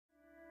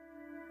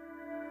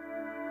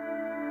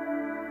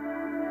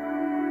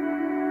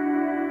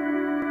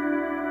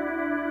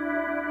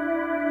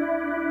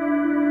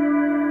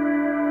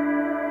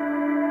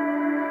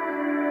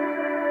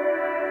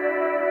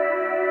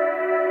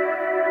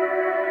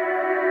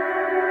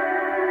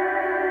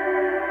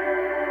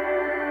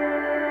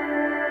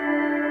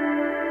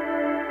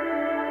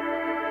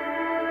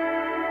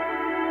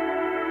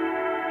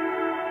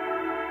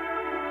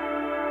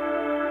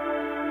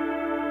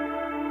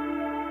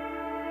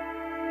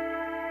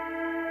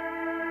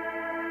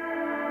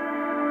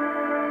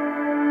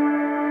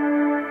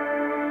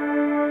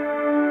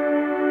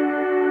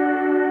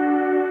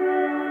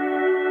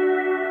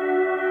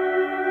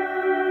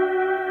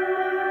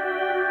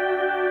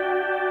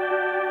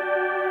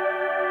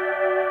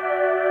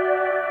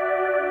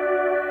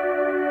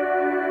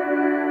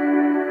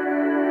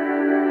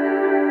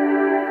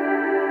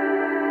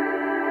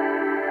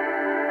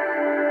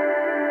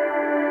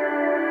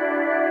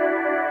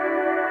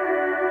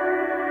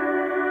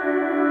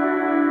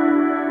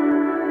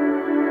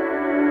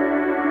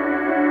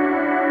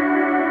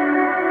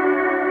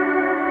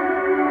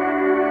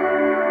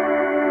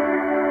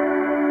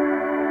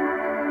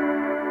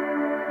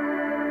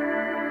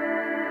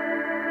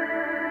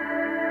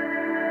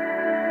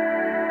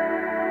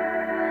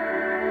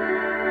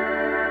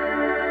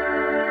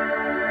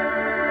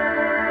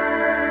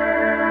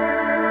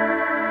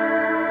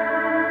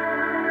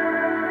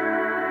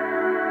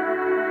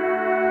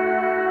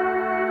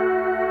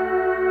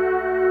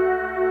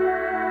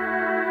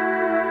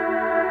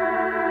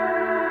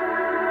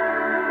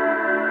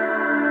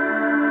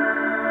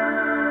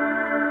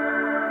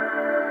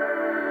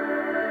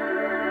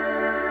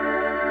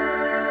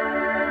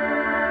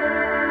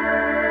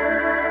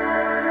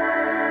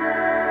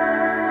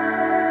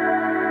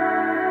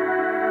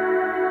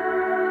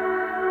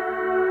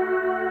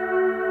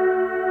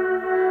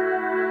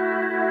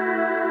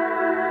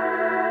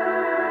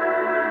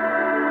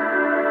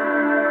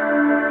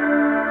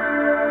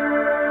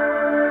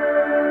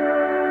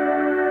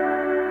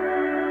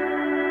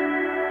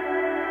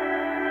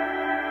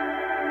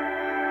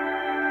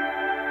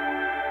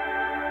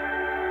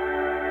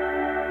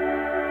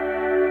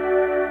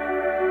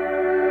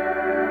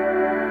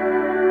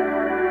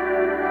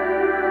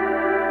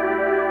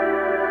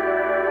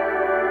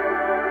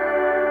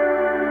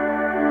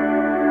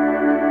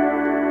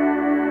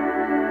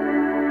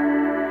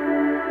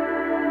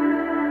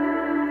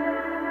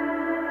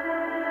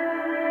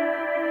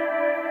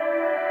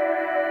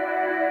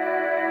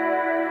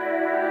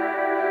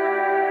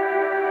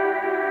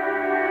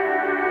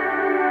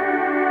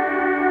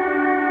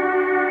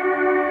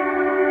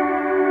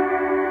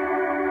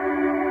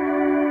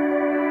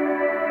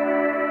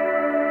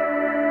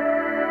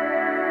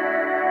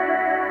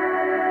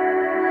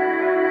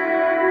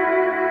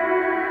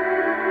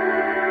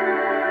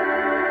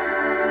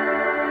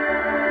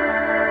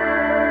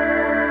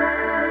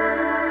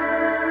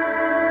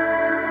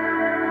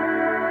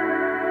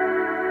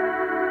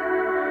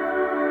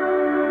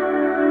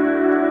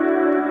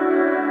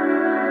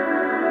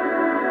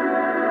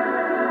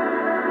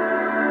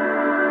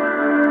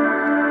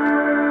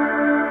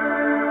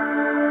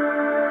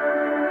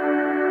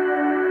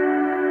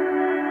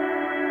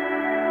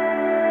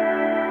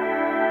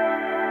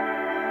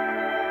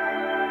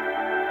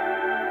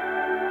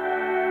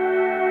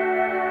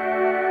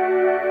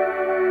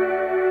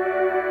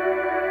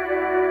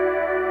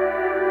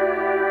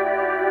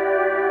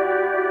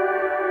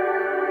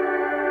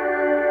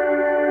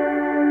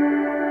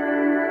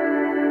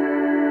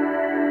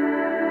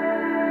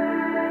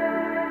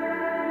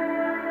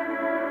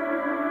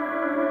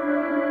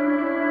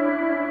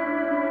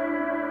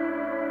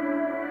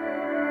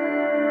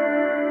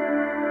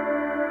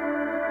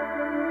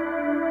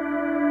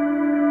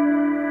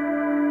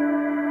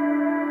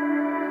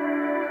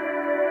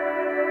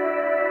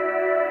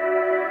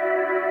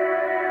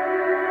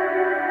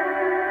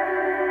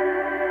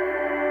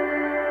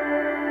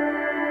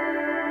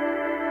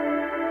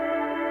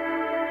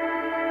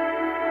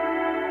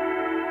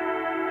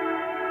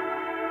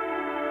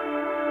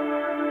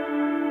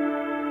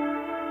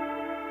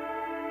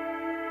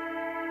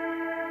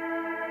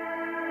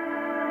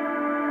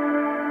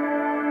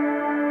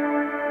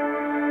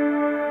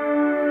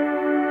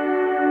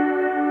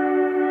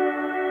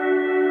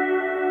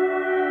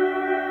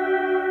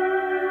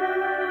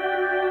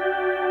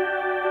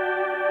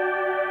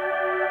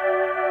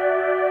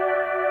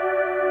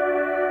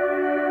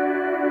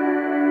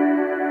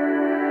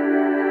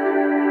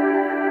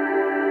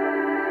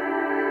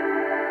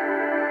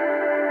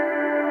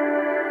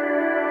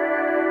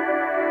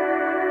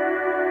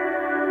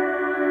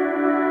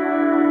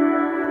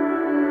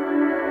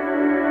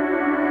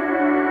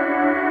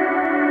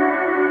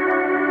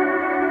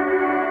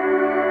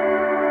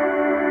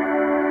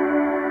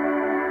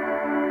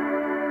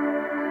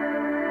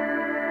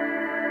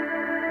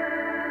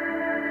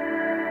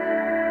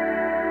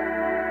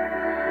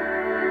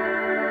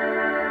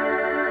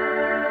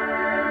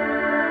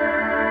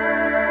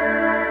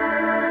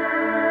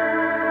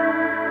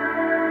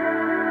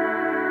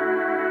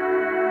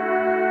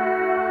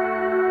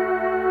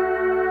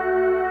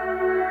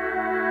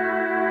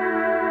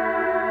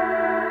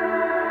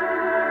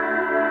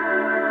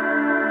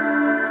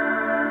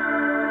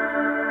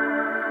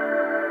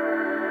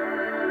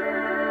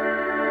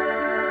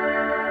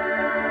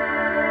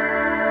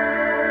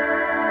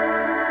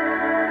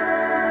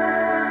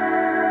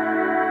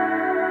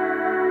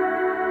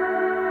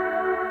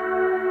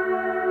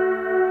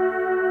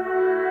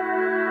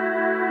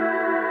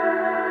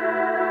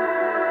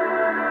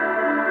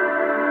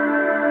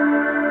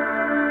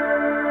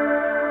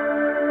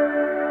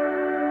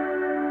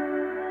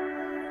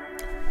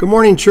Good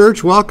morning,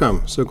 church.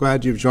 Welcome. So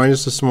glad you've joined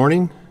us this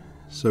morning.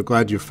 So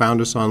glad you found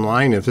us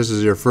online. If this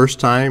is your first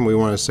time, we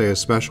want to say a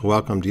special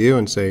welcome to you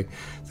and say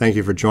thank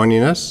you for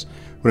joining us. I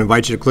want to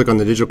invite you to click on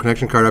the digital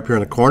connection card up here in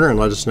the corner and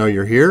let us know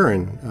you're here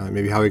and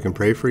maybe how we can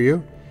pray for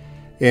you.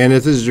 And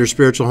if this is your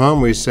spiritual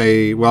home, we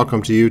say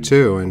welcome to you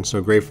too. And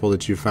so grateful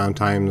that you found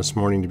time this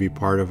morning to be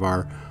part of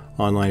our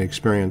online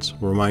experience.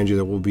 We'll remind you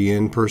that we'll be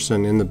in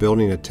person in the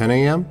building at 10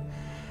 a.m.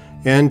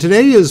 And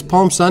today is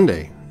Palm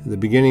Sunday, the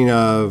beginning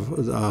of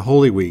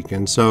Holy Week.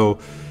 And so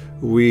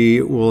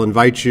we will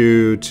invite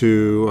you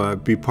to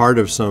be part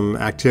of some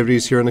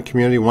activities here in the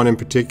community. One in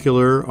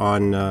particular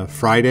on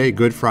Friday,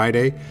 Good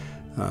Friday.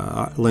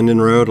 Linden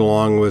Road,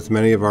 along with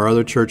many of our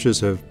other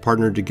churches, have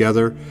partnered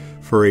together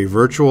for a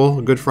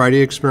virtual Good Friday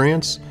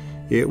experience.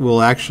 It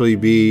will actually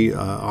be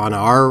on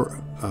our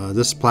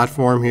this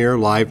platform here,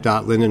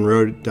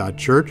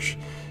 live.lindenroad.church.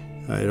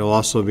 It'll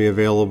also be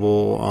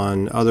available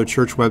on other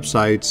church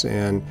websites,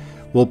 and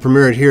we'll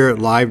premiere it here at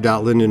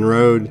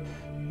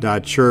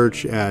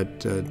live.lindenroad.church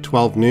at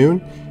 12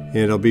 noon.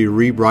 It'll be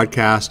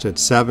rebroadcast at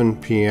 7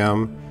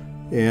 p.m.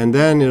 and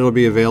then it'll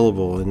be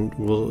available, and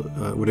we'll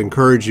would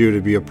encourage you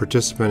to be a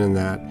participant in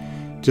that,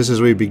 just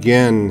as we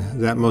begin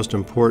that most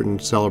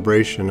important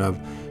celebration of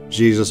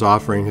Jesus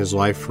offering his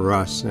life for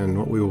us, and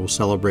what we will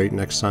celebrate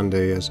next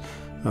Sunday as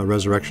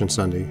Resurrection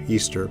Sunday,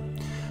 Easter.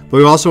 But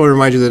we also want to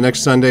remind you that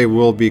next Sunday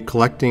we'll be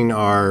collecting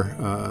our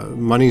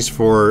monies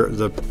for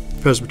the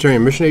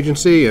Presbyterian Mission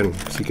Agency, and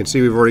as you can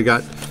see, we've already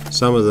got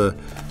some of the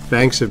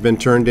banks have been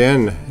turned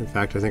in. In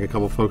fact, I think a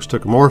couple folks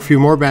took a few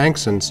more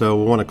banks, and so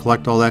we'll want to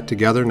collect all that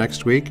together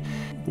next week.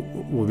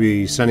 We'll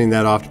be sending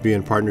that off to be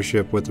in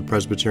partnership with the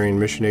Presbyterian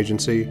Mission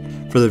Agency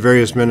for the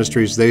various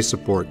ministries they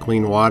support,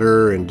 clean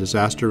water and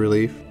disaster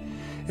relief.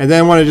 And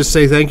then I want to just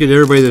say thank you to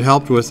everybody that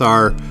helped with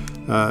our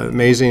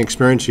amazing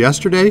experience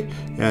yesterday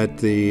at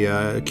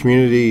the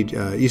community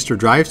Easter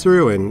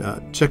drive-thru, and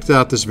check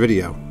out this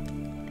video.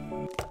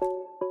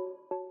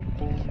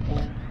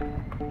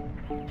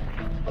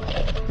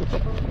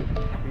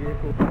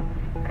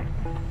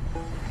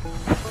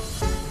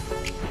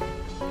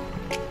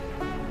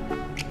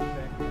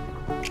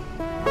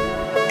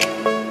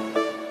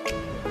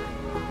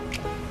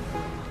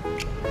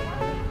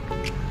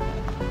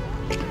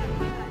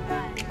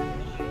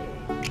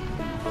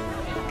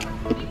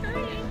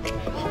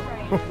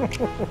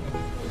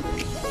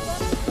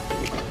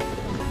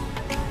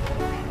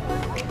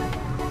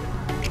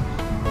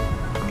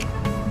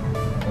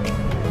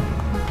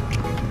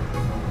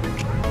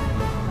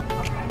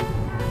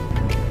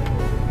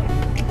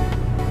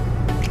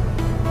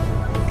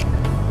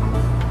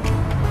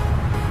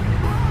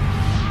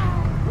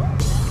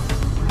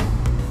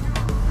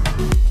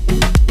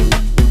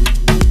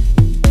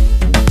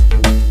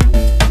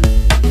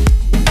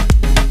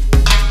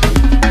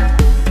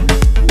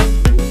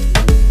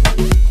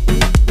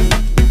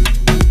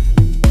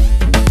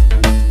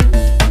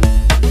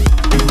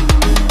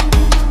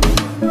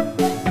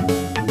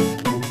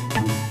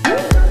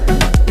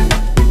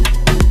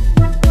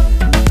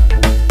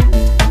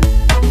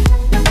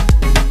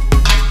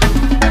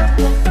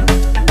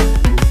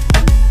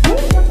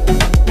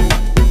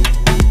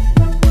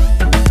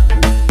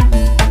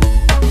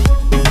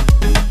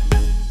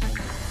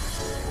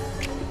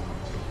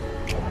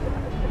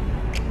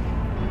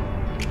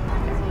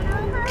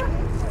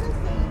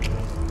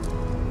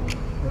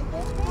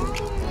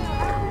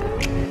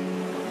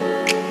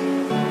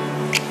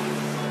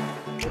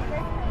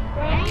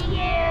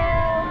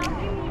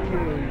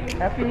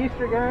 Happy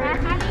Easter, guys!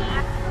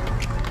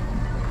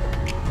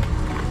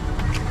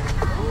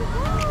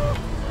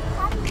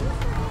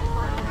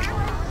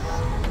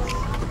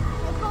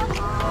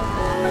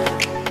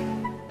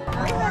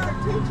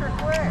 Teacher,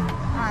 quick!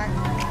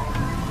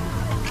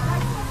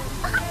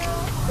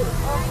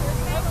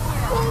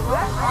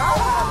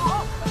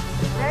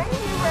 Thank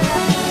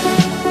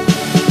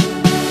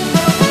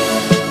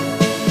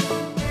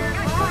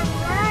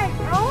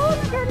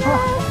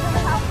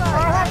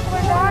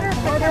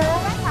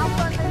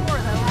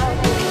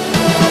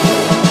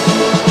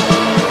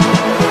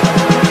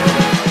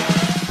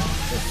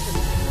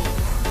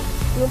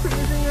you,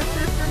 introducing your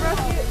sister,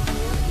 Rusty.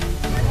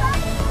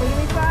 Give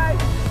me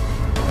 5.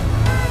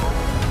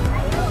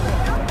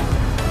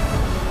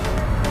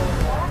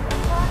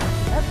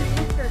 Happy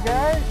Easter,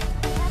 guys.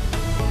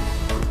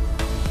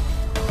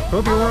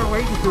 Hope you weren't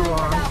waiting too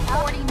long.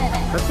 About 40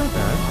 minutes. That's not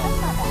bad.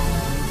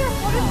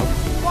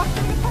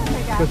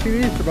 Go see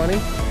the Easter Bunny.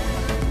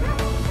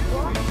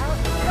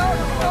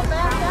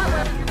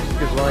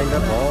 Is lined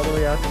up all the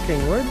way out to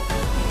Kingwood,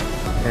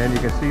 and you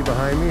can see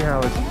behind me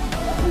how it's,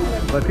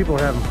 but people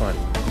are having fun.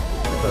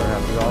 So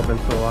we've all been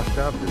so locked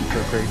up. It's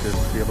so great to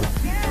be able to.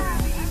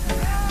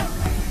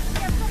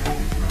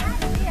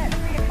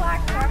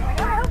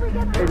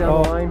 Stay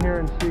down the line here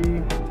and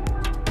see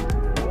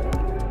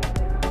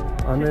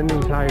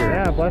unending tires.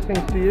 Yeah,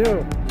 blessings to you.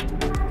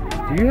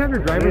 Do you have your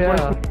driver's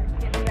license?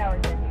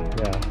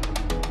 Yeah.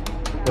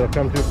 It'll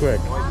come too quick.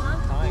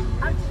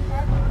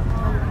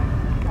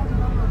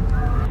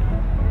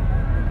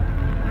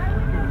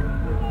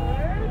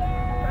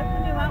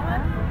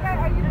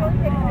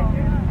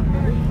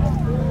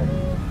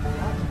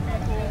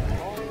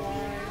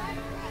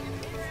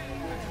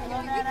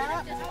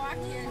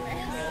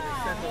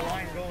 the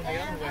line going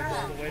the other way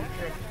all the way to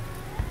church.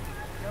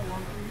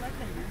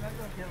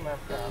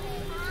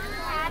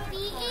 Happy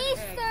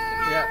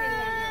Easter!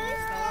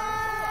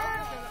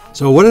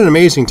 So what an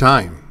amazing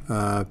time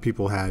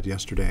people had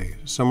yesterday.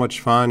 So much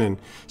fun, and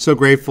so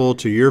grateful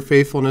to your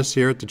faithfulness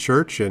here at the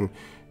church, and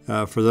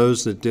for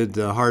those that did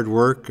the hard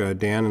work,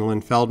 Dan and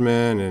Lynn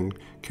Feldman and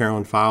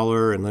Carolyn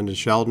Fowler and Linda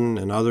Sheldon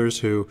and others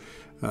who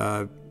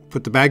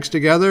put the bags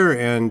together,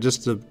 and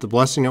just the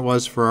blessing it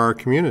was for our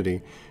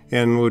community.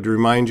 And would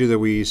remind you that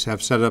we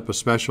have set up a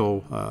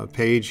special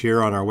page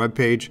here on our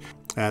webpage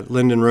at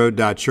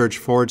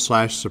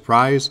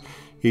lindenroad.church/surprise.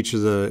 Each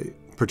of the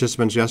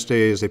participants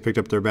yesterday, as they picked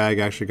up their bag,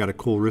 actually got a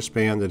cool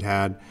wristband that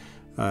had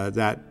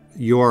that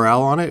URL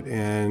on it,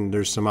 and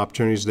there's some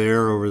opportunities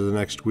there over the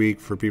next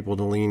week for people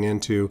to lean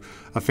into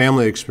a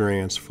family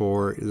experience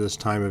for this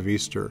time of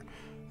Easter.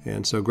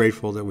 And so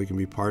grateful that we can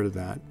be part of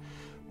that.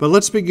 But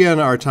let's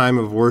begin our time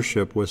of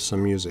worship with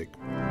some music.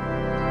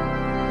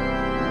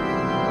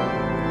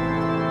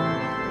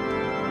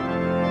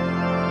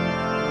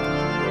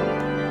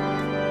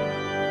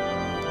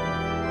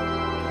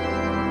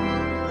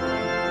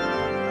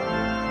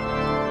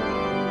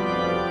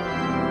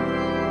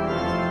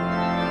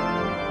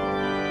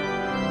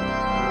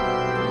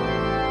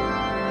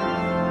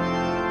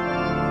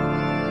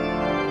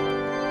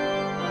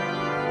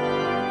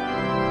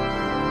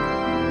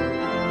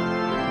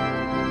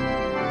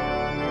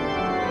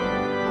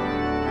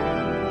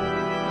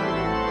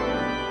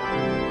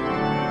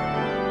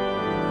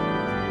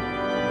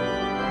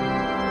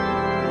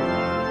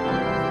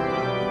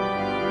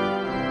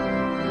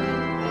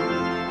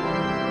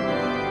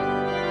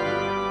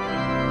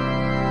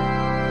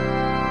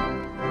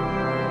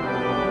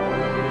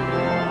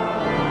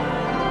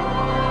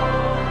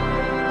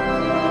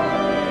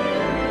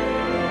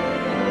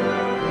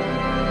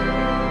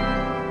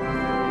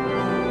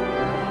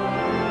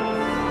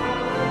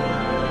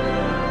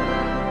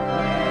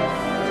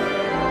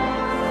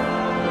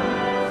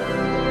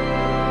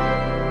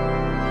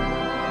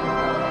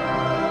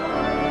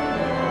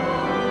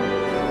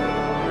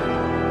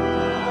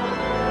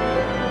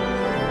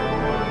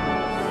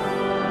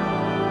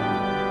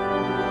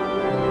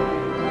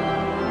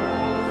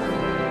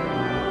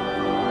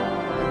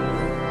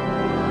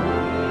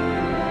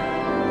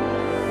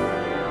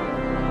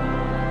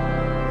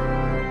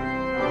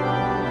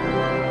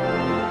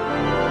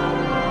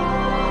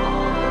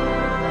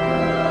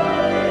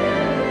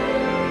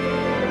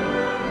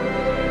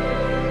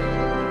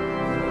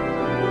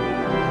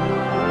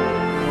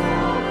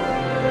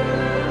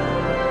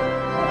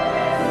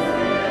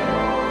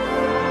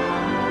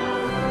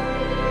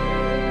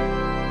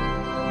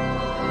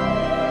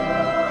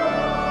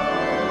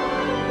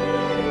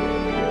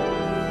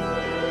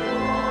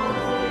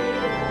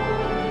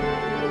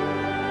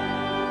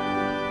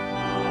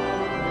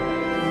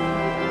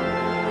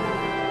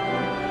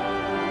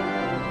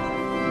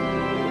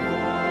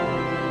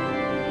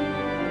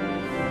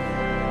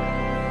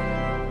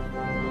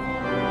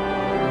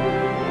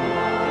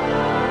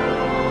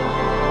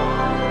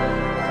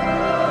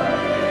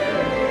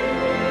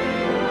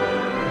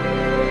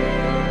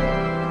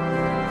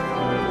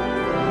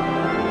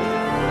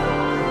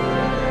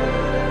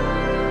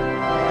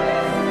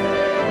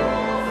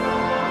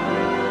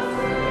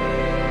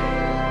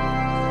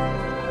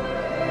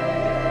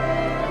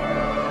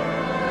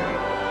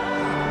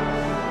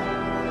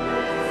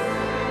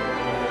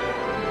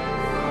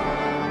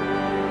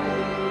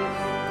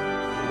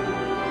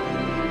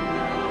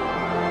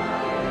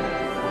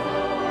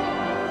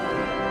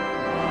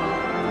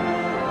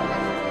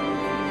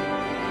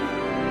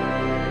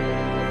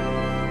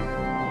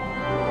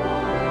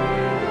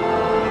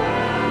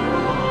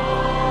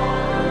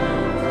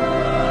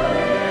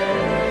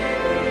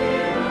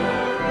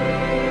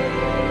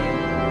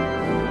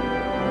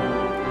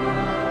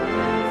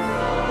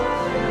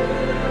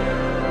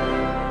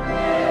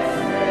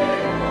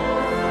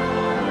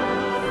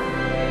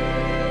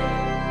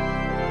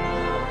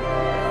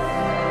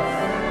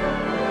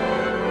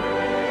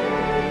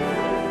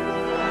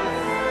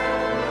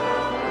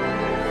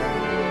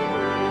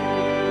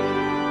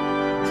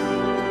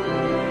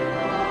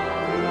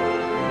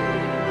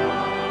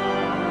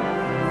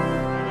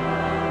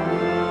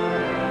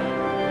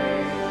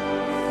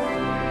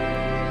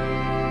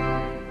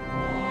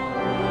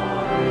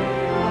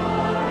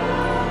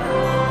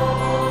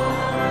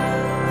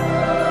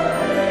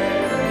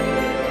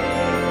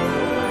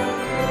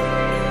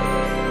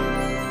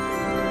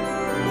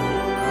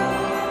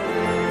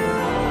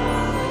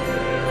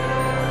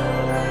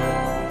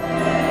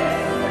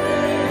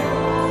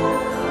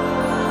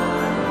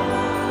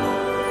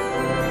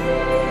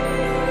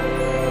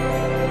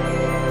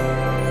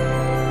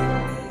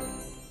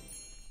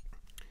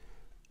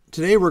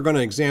 Today we're going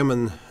to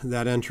examine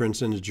that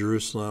entrance into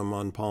Jerusalem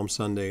on Palm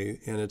Sunday,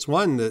 and it's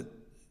one that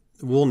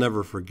we'll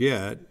never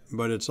forget,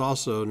 but it's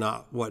also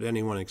not what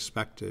anyone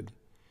expected.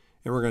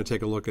 And we're going to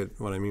take a look at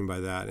what I mean by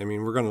that. I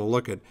mean, we're going to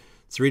look at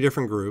three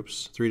different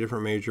groups, three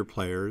different major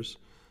players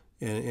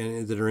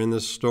and that are in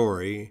this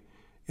story,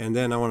 And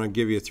then I want to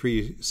give you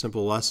 3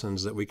 simple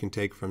lessons that we can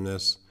take from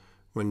this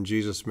when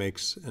Jesus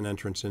makes an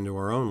entrance into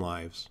our own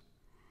lives.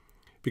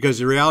 Because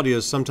the reality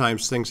is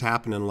sometimes things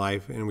happen in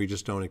life and we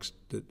just don't,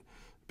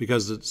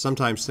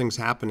 sometimes things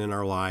happen in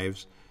our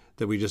lives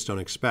that we just don't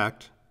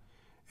expect.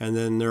 And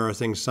then there are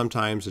things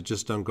sometimes that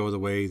just don't go the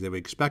way that we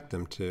expect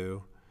them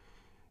to.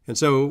 And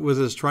so with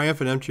this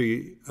triumphant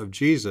entry of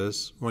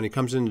Jesus, when he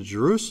comes into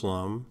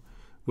Jerusalem,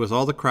 with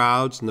all the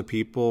crowds and the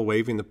people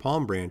waving the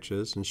palm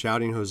branches and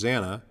shouting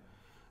Hosanna,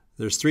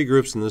 there's 3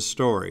 groups in this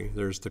story.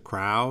 There's the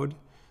crowd,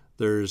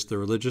 there's the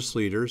religious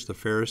leaders, the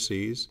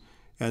Pharisees,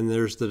 and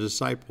there's the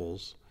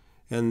disciples.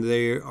 And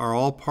they are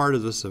all part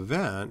of this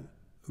event,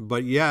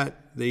 but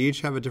yet they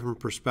each have a different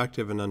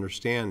perspective and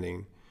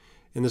understanding.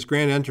 And this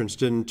grand entrance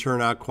didn't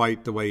turn out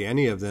quite the way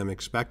any of them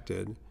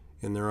expected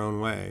in their own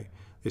way.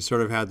 They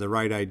sort of had the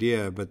right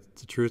idea, but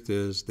the truth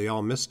is they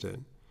all missed it.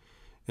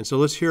 And so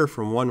let's hear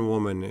from one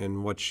woman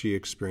and what she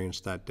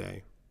experienced that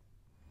day.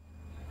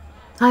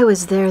 I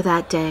was there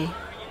that day.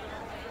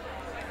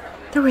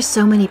 There were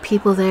so many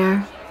people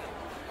there,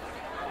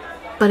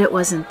 but it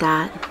wasn't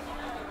that.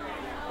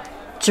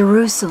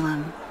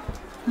 Jerusalem,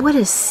 what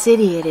a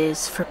city it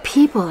is for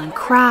people and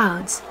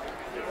crowds.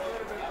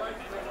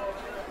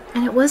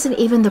 And it wasn't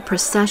even the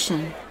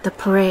procession, the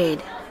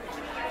parade.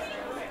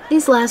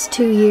 These last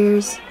 2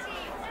 years,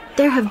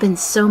 there have been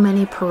so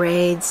many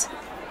parades,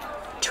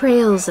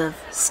 trails of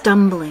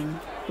stumbling,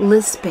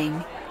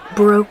 lisping,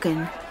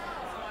 broken,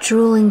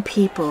 drooling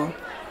people,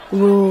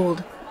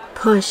 rolled,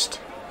 pushed,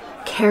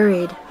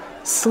 carried,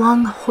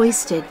 slung,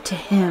 hoisted to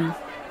him,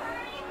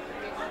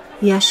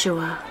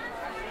 Yeshua.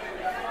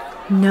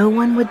 No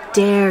one would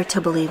dare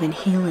to believe in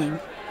healing,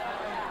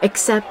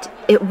 except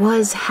it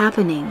was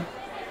happening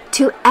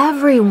to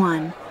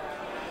everyone,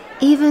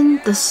 even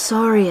the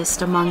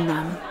sorriest among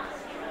them.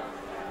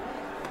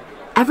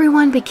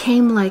 Everyone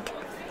became like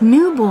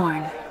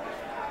newborn,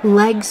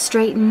 legs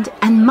straightened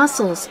and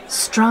muscles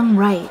strung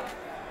right.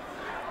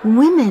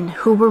 Women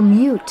who were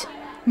mute,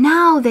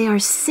 now they are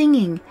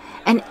singing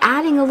and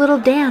adding a little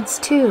dance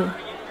too.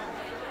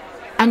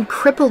 And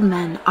crippled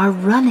men are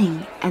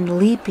running and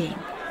leaping.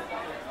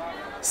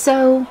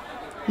 So,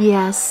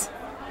 yes,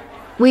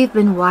 we've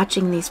been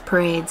watching these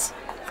parades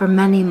for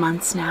many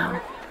months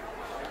now.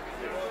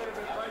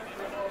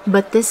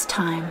 But this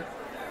time,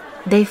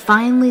 they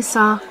finally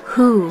saw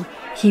who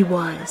he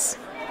was.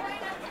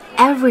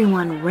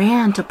 Everyone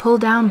ran to pull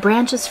down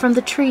branches from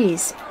the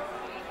trees,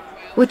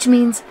 which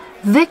means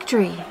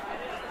victory,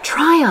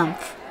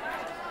 triumph.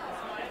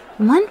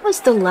 When was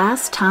the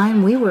last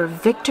time we were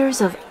victors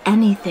of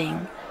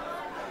anything?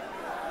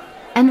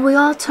 And we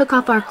all took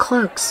off our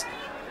cloaks,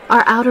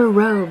 our outer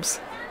robes,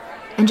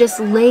 and just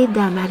laid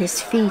them at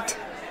his feet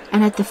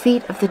and at the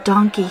feet of the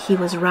donkey he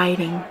was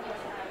riding.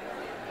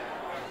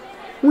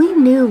 We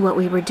knew what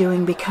we were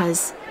doing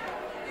because,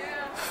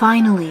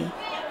 finally,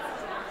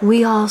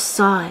 we all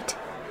saw it.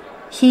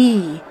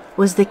 He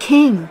was the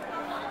king.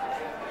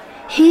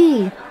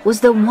 He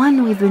was the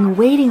one we've been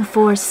waiting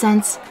for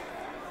since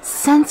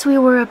we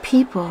were a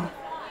people.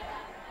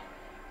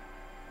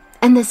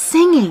 And the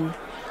singing,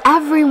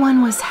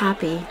 everyone was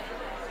happy.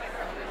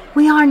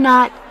 We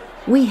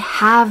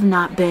have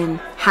not been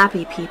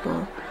happy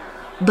people,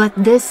 but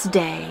this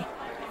day,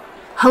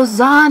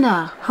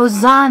 Hosanna,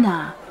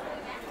 Hosanna.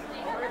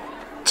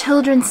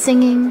 Children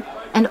singing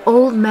and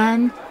old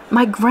men,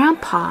 my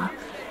grandpa,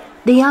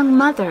 the young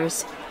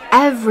mothers,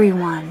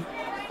 everyone,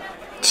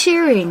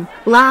 cheering,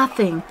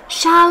 laughing,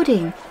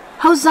 shouting,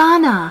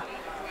 Hosanna.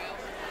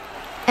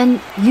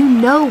 And you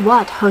know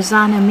what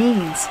Hosanna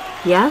means,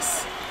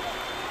 yes?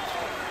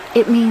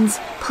 It means,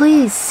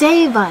 please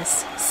save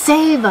us,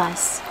 save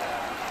us.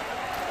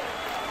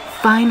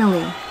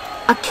 Finally,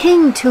 a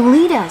king to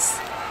lead us,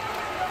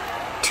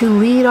 to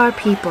lead our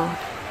people.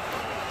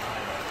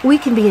 We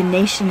can be a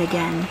nation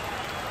again,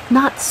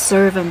 not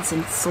servants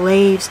and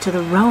slaves to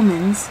the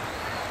Romans.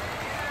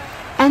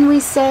 And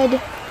we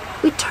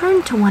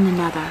turned to one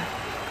another.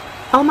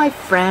 All my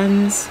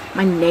friends,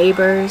 my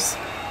neighbors,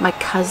 my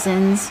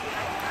cousins,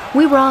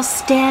 we were all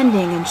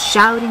standing and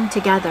shouting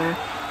together.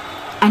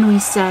 And we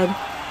said,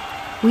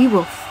 we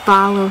will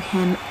follow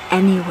him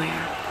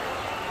anywhere,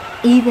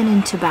 even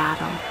into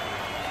battle.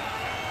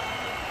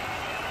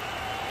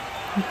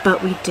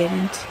 But we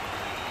didn't.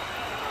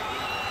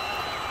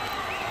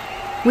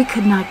 We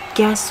could not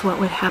guess what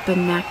would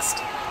happen next.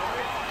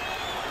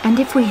 And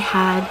if we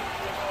had,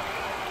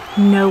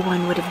 no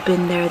one would have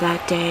been there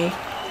that day.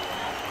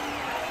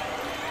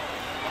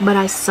 But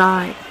I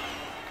saw it.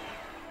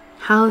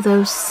 How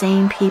those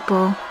same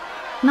people,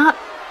 not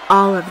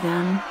all of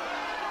them,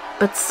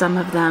 but some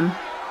of them,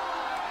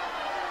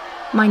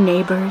 my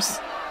neighbors,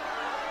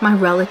 my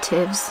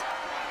relatives,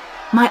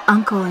 my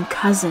uncle and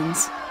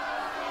cousins,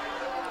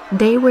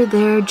 they were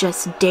there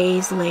just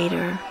days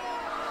later.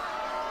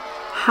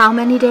 How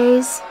many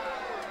days?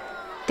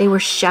 They were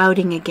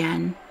shouting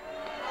again,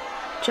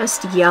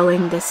 just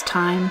yelling this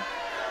time,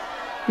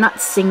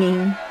 not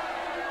singing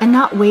and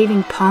not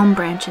waving palm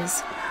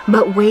branches,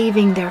 but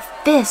waving their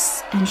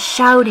fists and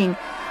shouting,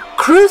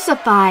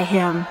 "Crucify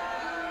him!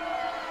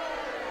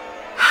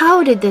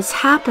 How did this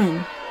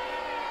happen?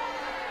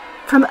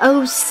 From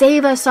 "Oh,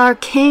 save us, our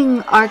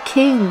King,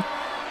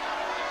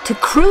 to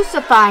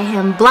crucify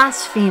him,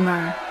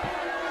 blasphemer.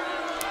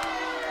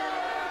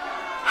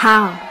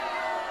 How?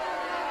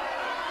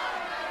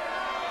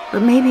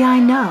 But maybe I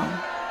know.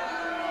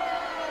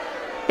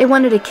 They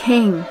wanted a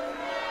king,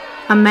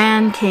 a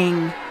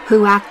man-king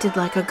who acted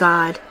like a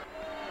god.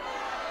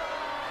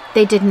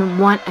 They didn't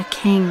want a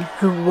king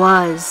who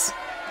was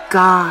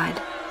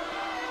God.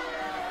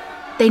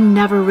 They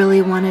never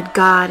really wanted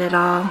God at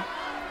all.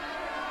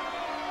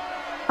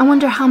 I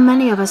wonder how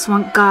many of us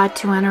want God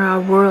to enter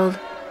our world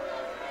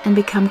and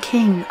become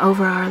king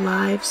over our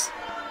lives.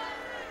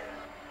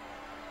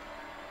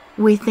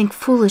 We think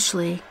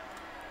foolishly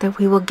that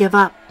we will give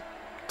up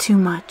too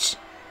much.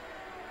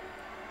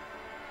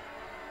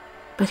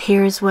 But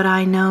here's what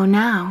I know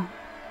now.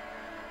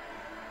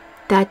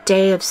 That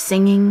day of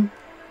singing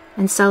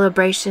and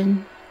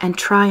celebration and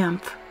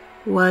triumph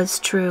was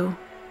true.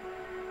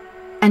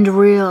 And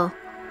real,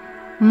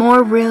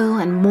 more real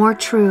and more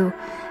true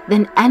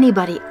than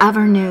anybody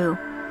ever knew.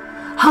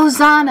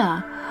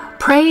 Hosanna!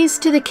 Praise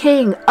to the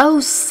King! Oh,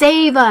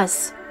 save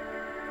us!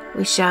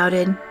 We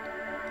shouted.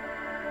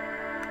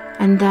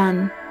 And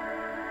then,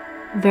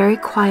 very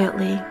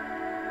quietly,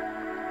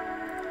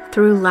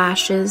 through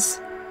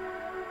lashes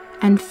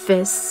and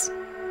fists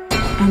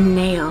and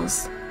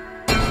nails,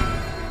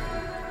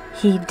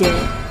 he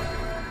did.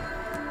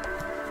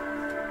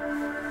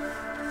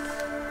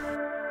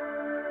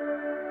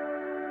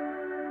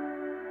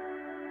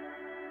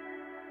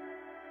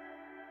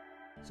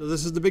 So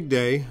this is the big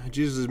day.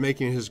 Jesus is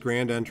making his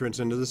grand entrance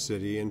into the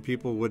city, and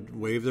people would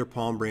wave their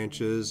palm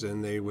branches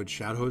and they would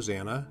shout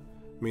Hosanna.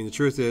 I mean, the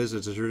truth is,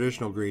 it's a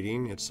traditional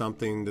greeting. It's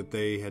something that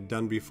they had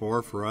done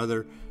before for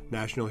other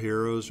national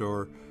heroes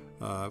or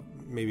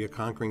maybe a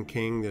conquering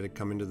king that had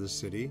come into the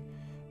city.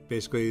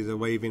 Basically, the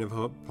waving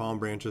of palm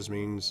branches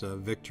means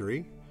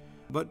victory.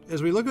 But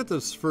as we look at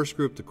this first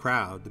group, the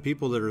crowd, the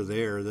people that are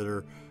there that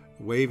are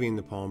waving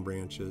the palm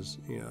branches,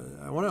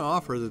 I want to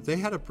offer that they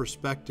had a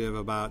perspective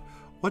about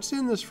what's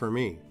in this for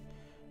me.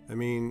 I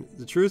mean,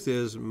 the truth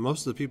is,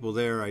 most of the people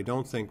there, I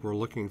don't think were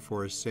looking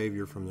for a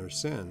savior from their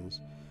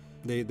sins.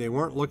 They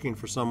weren't looking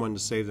for someone to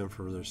save them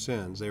from their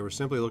sins. They were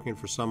simply looking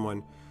for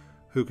someone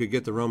who could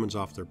get the Romans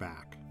off their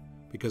back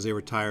because they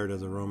were tired of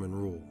the Roman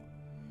rule.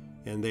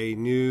 And they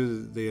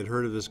knew, they had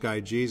heard of this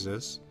guy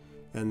Jesus,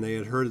 and they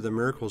had heard of the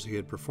miracles he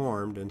had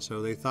performed, and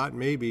so they thought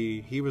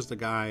maybe he was the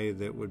guy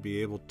that would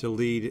be able to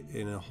lead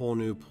in a whole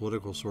new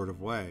political sort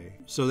of way.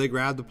 So they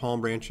grabbed the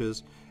palm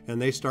branches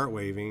and they start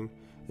waving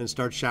and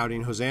start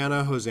shouting,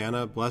 Hosanna,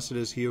 Hosanna, blessed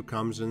is he who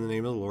comes in the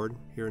name of the Lord.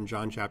 Here in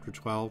John chapter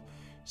 12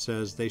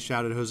 says they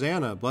shouted,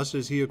 Hosanna, blessed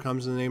is he who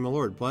comes in the name of the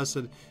Lord.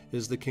 Blessed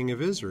is the King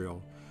of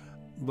Israel.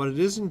 But it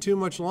isn't too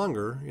much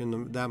longer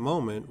in that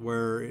moment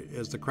where,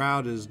 as the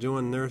crowd is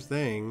doing their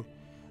thing,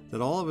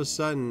 that all of a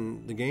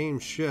sudden the game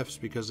shifts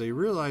because they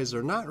realize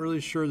they're not really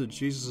sure that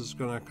Jesus is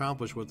going to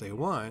accomplish what they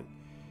want.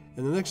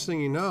 And the next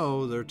thing you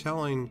know, they're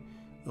telling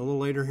a little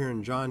later here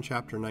in John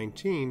chapter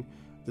 19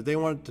 that they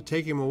want to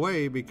take him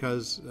away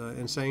because,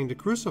 and saying to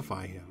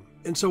crucify him.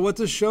 And so what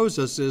this shows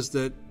us is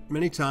that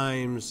many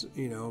times,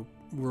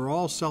 we're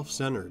all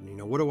self-centered.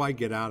 What do I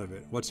get out of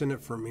it? What's in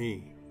it for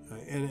me?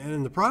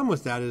 And the problem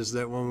with that is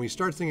that when we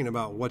start thinking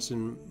about what's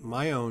in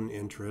my own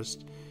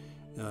interest,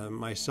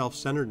 my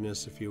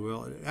self-centeredness, if you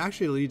will, it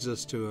actually leads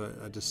us to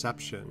a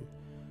deception.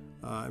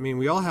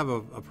 We all have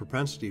a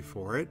propensity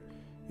for it.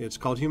 It's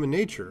called human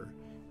nature.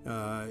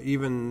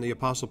 Even the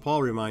Apostle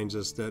Paul reminds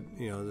us that,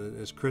 that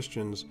as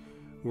Christians,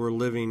 we're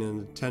living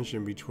in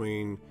tension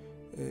between,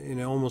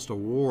 in almost a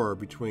war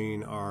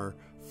between our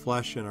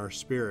flesh and our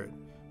spirit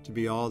to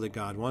be all that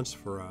God wants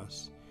for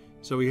us.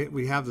 So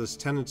we have this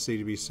tendency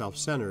to be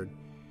self-centered,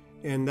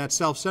 and that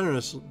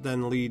self-centeredness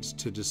then leads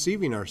to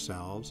deceiving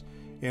ourselves,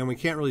 and we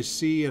can't really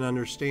see and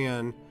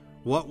understand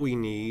what we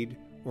need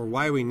or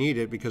why we need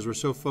it because we're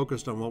so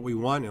focused on what we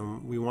want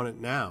and we want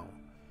it now.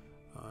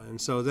 And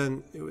so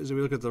then, as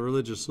we look at the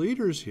religious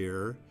leaders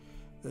here,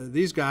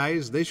 these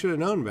guys, they should have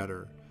known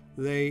better.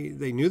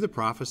 They knew the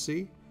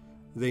prophecy,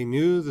 they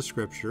knew the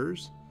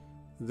scriptures,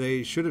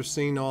 they should have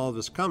seen all of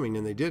this coming,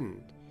 and they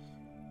didn't.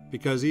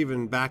 Because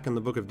even back in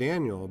the book of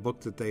Daniel, a book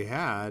that they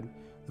had,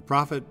 the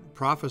prophet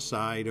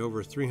prophesied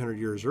over 300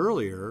 years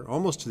earlier,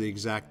 almost to the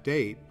exact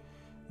date,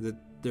 that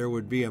there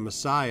would be a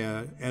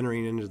Messiah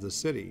entering into the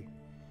city.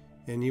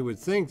 And you would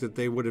think that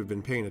they would have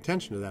been paying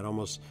attention to that,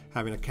 almost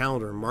having a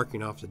calendar and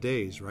marking off the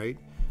days, right,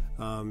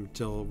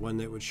 till when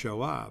it would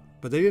show up.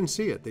 But they didn't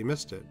see it. They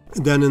missed it.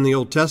 Then in the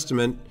Old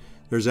Testament,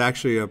 there's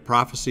actually a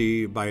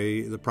prophecy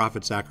by the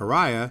prophet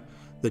Zechariah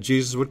that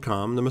Jesus would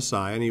come, the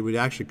Messiah, and he would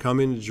actually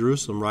come into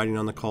Jerusalem riding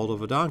on the colt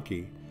of a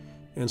donkey.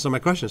 And so my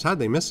question is, how did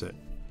they miss it?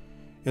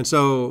 And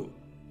so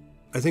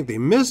I think they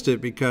missed it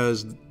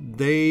because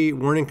they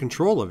weren't in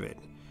control of it.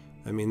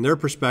 Their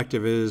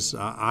perspective is,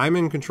 I'm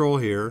in control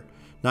here,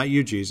 not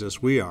you,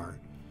 Jesus, we are.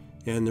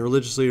 And the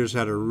religious leaders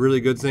had a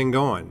really good thing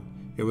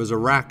going. It was a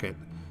racket.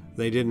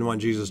 They didn't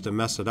want Jesus to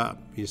mess it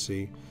up, you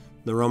see.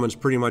 The Romans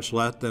pretty much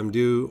let them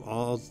do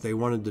all they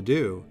wanted to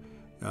do.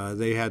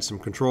 They had some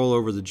control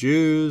over the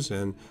Jews,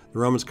 and the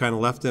Romans kind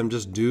of left them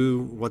just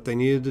do what they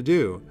needed to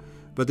do.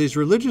 But these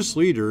religious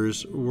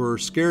leaders were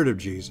scared of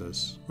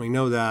Jesus. We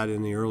know that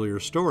in the earlier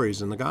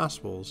stories in the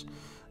Gospels.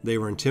 They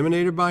were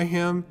intimidated by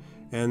him,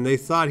 and they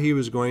thought he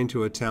was going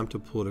to attempt a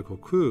political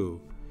coup.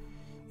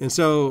 And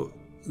so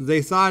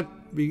they thought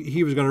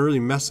he was going to really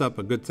mess up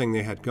a good thing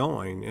they had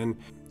going,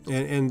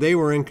 and they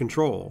were in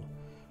control.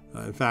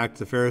 In fact,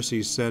 the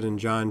Pharisees said in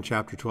John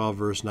chapter 12,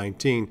 verse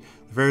 19,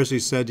 the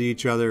Pharisees said to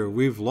each other,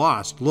 "We've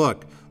lost.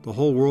 Look, the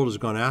whole world has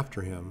gone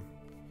after him."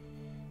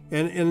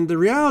 And the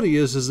reality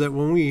is that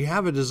when we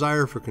have a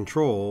desire for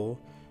control,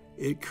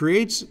 it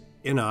creates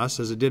in us,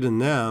 as it did in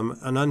them,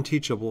 an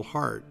unteachable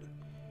heart.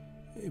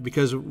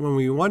 Because when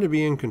we want to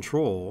be in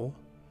control,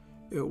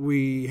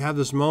 we have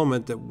this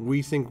moment that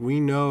we think we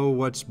know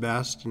what's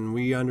best and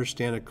we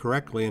understand it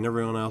correctly and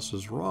everyone else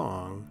is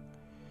wrong.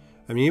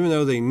 I mean, even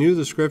though they knew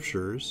the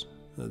scriptures,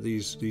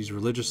 these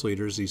religious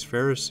leaders, these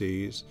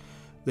Pharisees,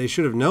 they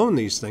should have known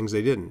these things.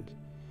 They didn't.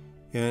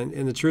 And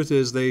the truth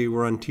is they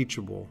were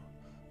unteachable.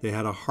 They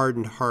had a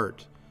hardened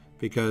heart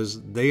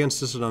because they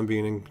insisted on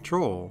being in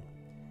control.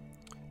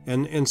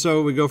 And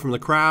so we go from the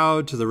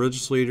crowd to the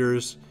religious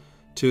leaders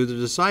to the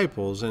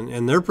disciples,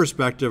 and their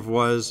perspective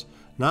was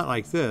not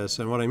like this.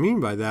 And what I mean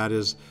by that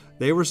is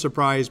they were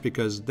surprised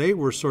because they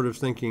were sort of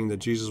thinking that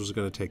Jesus was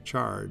going to take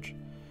charge.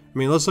 I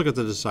mean, let's look at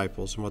the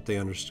disciples and what they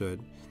understood.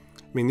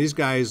 I mean, these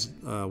guys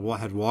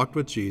had walked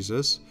with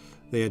Jesus.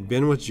 They had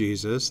been with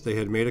Jesus. They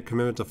had made a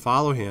commitment to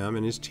follow him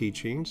and his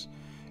teachings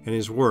and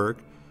his work.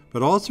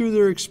 But all through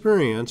their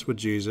experience with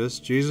Jesus,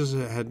 Jesus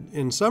had,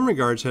 in some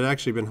regards, had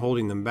actually been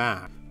holding them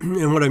back.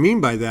 And what I mean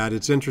by that,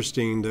 it's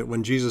interesting that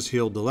when Jesus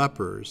healed the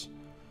lepers,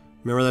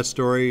 remember that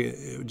story?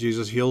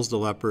 Jesus heals the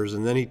lepers,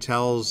 and then he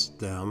tells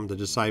them, the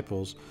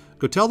disciples,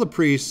 go tell the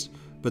priests,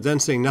 but then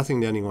say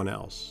nothing to anyone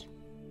else.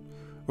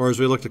 Or as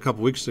we looked a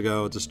couple weeks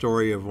ago at the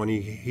story of when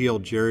he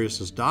healed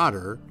Jairus'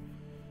 daughter,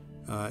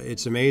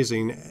 it's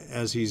amazing,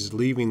 as he's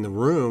leaving the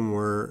room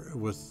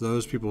with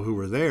those people who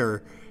were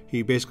there,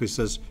 he basically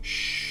says,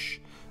 shh,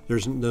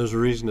 there's no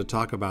reason to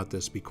talk about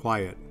this, be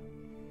quiet.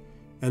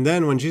 And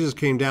then when Jesus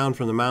came down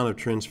from the Mount of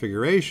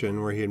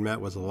Transfiguration, where he had met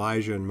with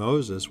Elijah and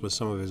Moses with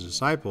some of his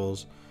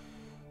disciples,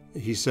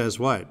 he says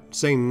what?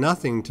 Say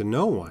nothing to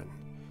no one.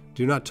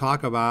 Do not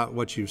talk about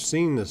what you've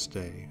seen this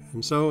day.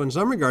 And so in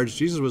some regards,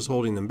 Jesus was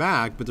holding them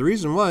back, but the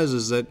reason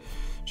is that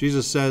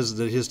Jesus says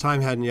that his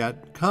time hadn't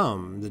yet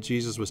come, that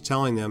Jesus was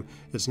telling them,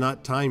 it's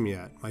not time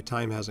yet, my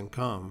time hasn't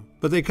come.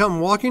 But they come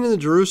walking into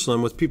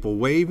Jerusalem with people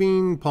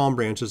waving palm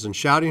branches and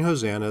shouting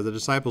Hosanna. The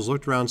disciples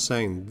looked around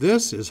saying,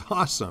 this is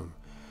awesome.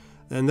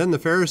 And then the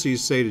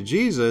Pharisees say to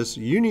Jesus,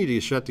 you need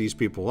to shut these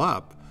people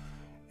up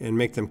and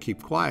make them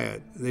keep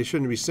quiet. They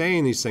shouldn't be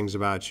saying these things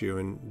about you.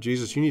 And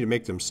Jesus, you need to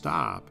make them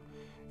stop.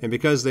 And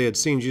because they had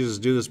seen Jesus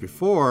do this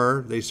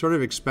before, they sort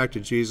of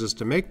expected Jesus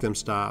to make them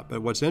stop.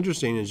 But what's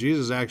interesting is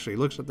Jesus actually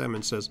looks at them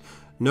and says,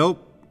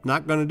 nope,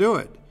 not going to do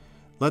it.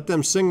 Let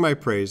them sing my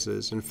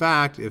praises. In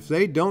fact, if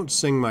they don't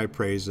sing my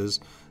praises,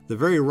 the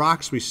very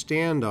rocks we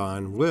stand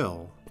on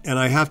will. And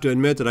I have to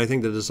admit that I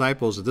think the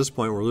disciples at this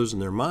point were losing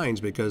their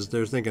minds because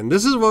they're thinking,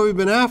 this is what we've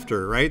been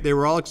after, right? They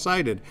were all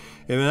excited.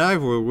 And when I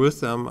were with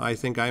them, I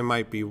think I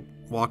might be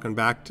walking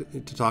back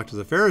to talk to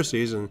the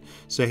Pharisees and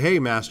say, hey,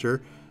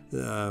 Master,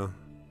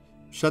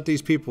 shut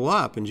these people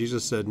up. And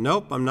Jesus said,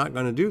 nope, I'm not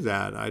going to do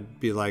that. I'd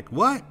be like,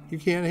 what? You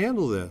can't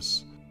handle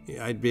this.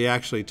 I'd be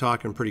actually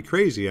talking pretty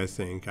crazy, I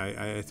think.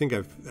 I think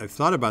I've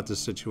thought about this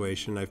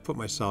situation. I've put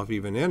myself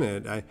even in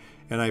it.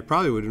 And I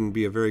probably wouldn't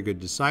be a very good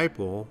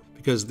disciple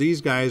because these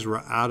guys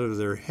were out of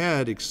their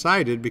head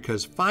excited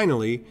because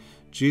finally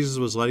Jesus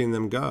was letting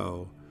them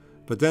go.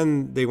 But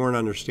then they weren't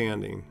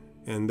understanding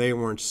and they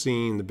weren't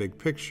seeing the big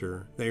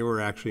picture. They were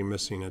actually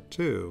missing it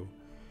too.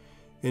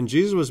 And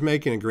Jesus was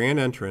making a grand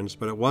entrance,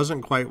 but it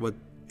wasn't quite what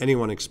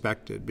anyone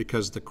expected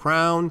because the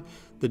crown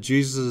that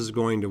Jesus is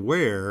going to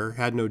wear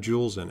had no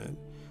jewels in it.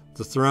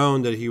 The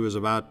throne that he was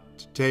about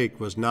to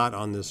take was not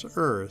on this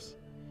earth.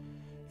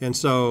 And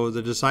so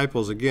the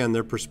disciples, again,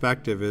 their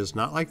perspective is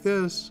not like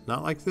this,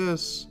 not like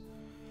this.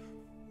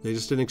 They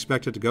just didn't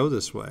expect it to go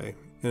this way.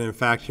 And in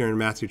fact, here in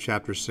Matthew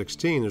chapter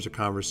 16, there's a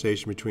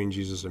conversation between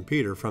Jesus and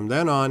Peter. From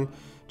then on,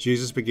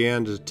 Jesus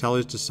began to tell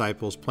his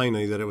disciples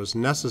plainly that it was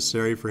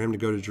necessary for him to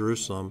go to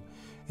Jerusalem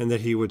and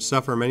that he would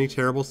suffer many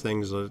terrible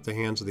things at the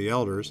hands of the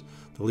elders,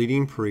 the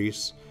leading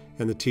priests,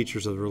 and the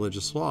teachers of the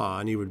religious law.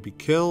 And he would be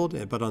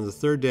killed, but on the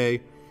third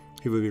day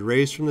he would be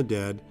raised from the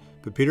dead.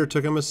 But Peter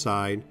took him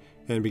aside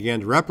and began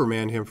to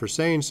reprimand him for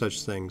saying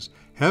such things.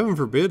 Heaven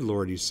forbid,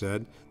 Lord, he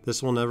said,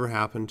 this will never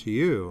happen to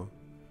you.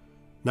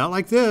 Not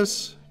like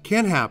this.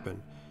 Can't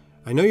happen.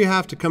 I know you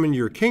have to come into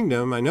your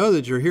kingdom. I know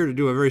that you're here to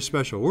do a very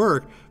special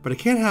work, but it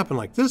can't happen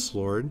like this,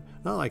 Lord.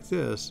 Not like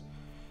this.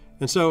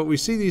 And so we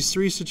see these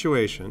three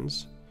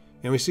situations,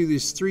 and we see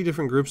these three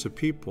different groups of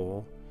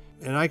people,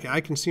 and I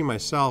can see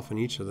myself in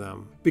each of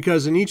them.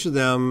 Because in each of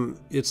them,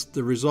 it's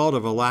the result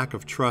of a lack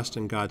of trust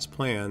in God's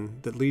plan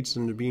that leads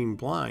them to being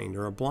blind,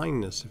 or a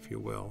blindness, if you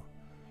will.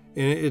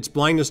 And it's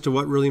blindness to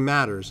what really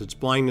matters. It's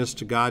blindness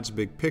to God's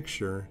big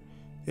picture.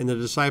 And the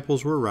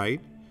disciples were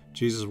right.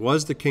 Jesus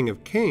was the King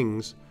of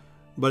Kings,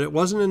 but it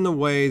wasn't in the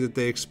way that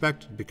they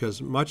expected,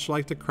 because much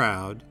like the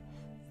crowd,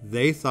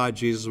 they thought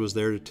Jesus was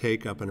there to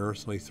take up an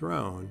earthly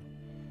throne.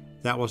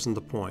 That wasn't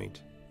the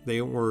point.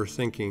 They were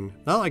thinking,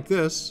 not like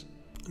this.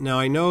 Now,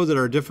 I know that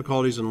our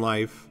difficulties in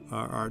life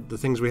are the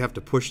things we have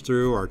to push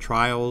through, our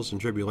trials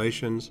and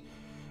tribulations.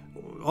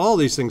 All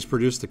these things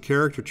produce the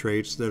character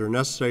traits that are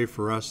necessary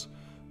for us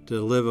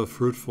to live a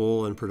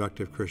fruitful and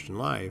productive Christian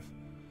life.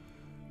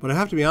 But I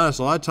have to be honest,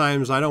 a lot of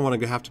times I don't want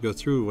to have to go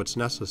through what's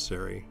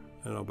necessary.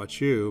 I don't know about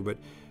you, but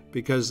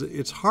because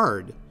it's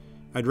hard.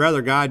 I'd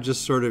rather God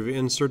just sort of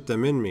insert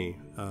them in me.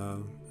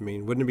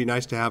 Wouldn't it be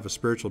nice to have a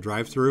spiritual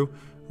drive-through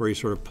where you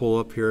sort of pull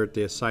up here at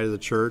the side of the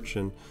church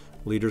and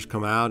leaders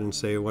come out and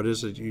say, what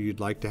is it you'd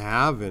like to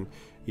have? And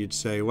you'd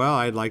say, well,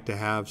 I'd like to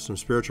have some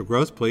spiritual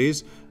growth,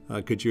 please.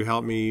 Could you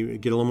help me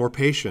get a little more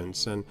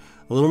patience and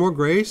a little more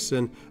grace?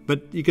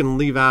 But you can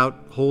leave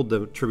out, hold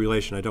the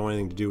tribulation. I don't want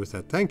anything to do with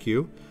that. Thank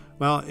you.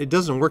 Well, it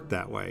doesn't work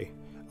that way.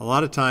 A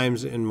lot of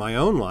times in my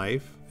own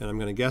life, and I'm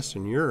going to guess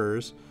in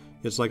yours,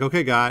 it's like,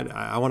 okay, God,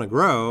 I want to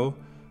grow,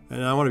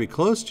 and I want to be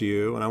close to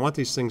you, and I want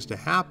these things to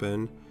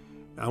happen.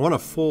 I want a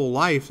full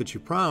life that you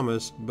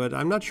promised, but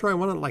I'm not sure I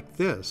want it like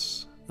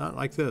this. Not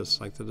like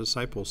this, like the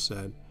disciples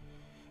said.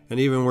 And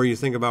even where you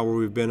think about where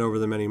we've been over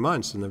the many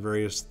months and the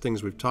various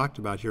things we've talked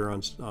about here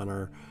on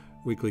our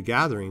weekly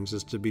gatherings,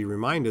 is to be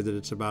reminded that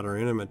it's about our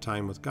intimate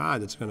time with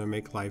God that's going to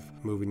make life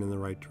moving in the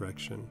right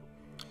direction.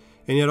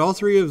 And yet all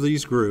three of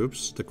these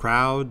groups, the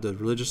crowd, the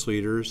religious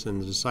leaders,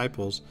 and the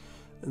disciples,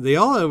 they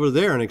all were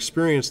there and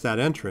experienced that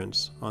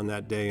entrance on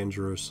that day in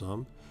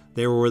Jerusalem.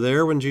 They were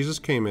there when Jesus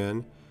came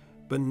in,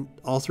 but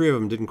all three of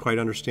them didn't quite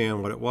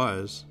understand what it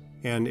was,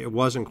 and it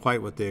wasn't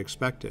quite what they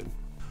expected.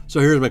 So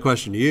here's my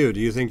question to you.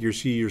 Do you think you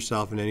see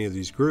yourself in any of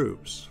these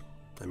groups?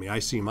 I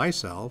see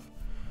myself.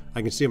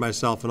 I can see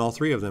myself in all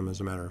three of them,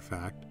 as a matter of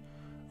fact,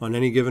 on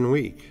any given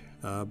week.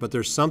 But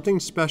there's something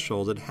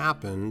special that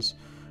happens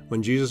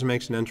when Jesus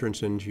makes an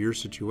entrance into your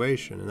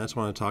situation, and that's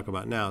what I want to talk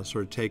about now.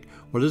 Sort of take,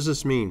 what does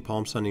this mean,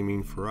 Palm Sunday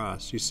mean for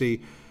us? You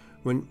see,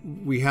 when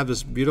we have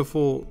this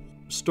beautiful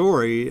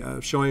story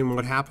showing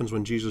what happens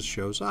when Jesus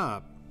shows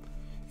up.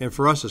 And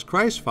for us as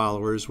Christ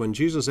followers, when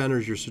Jesus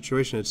enters your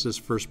situation, it's this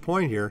first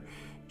point here,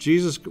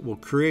 Jesus will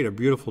create a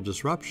beautiful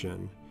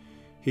disruption.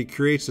 He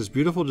creates this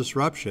beautiful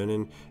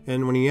disruption,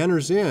 and when he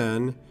enters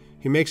in,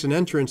 he makes an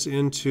entrance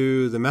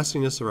into the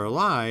messiness of our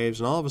lives,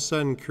 and all of a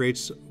sudden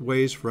creates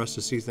ways for us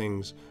to see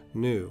things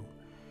new.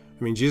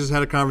 Jesus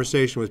had a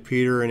conversation with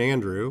Peter and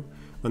Andrew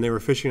when they were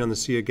fishing on the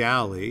Sea of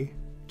Galilee.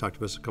 Talked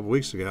about this a couple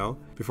weeks ago.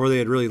 Before they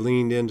had really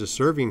leaned into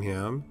serving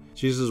him,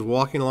 Jesus was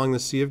walking along the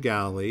Sea of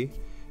Galilee.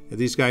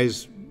 These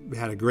guys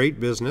had a great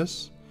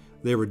business.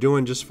 They were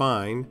doing just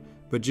fine.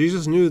 But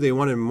Jesus knew they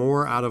wanted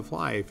more out of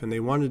life, and they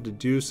wanted to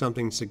do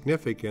something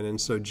significant,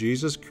 and so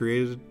Jesus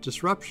created a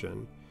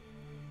disruption.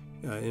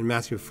 In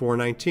Matthew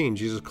 4:19,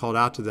 Jesus called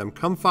out to them,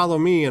 "Come follow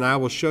me, and I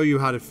will show you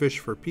how to fish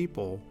for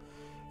people."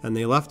 And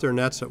they left their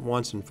nets at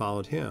once and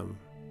followed him.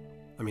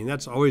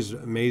 That's always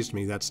amazed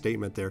me, that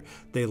statement there.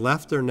 They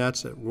left their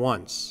nets at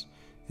once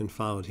and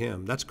followed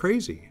him. That's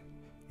crazy.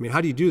 How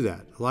do you do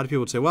that? A lot of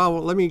people would say,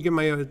 well, let me get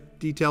my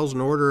details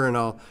in order and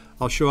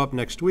I'll show up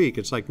next week.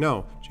 It's like,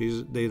 no,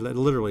 Jesus, they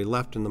literally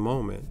left in the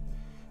moment.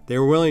 They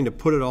were willing to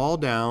put it all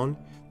down.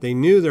 They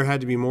knew there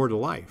had to be more to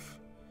life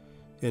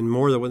and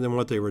more than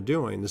what they were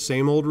doing. The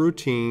same old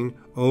routine,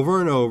 over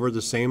and over,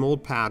 the same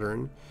old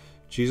pattern.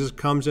 Jesus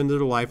comes into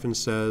their life and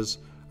says,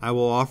 I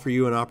will offer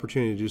you an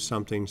opportunity to do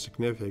something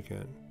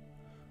significant.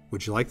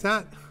 Would you like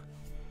that?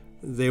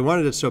 They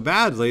wanted it so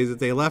badly that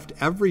they left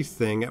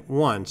everything at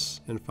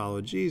once and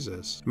followed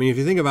Jesus. If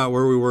you think about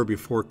where we were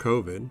before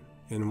COVID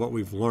and what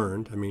we've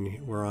learned,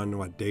 we're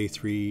on, day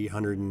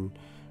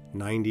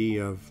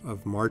 390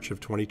 of March of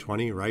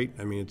 2020, right?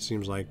 It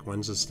seems like,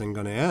 when's this thing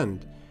going to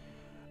end?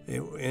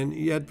 And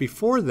yet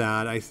before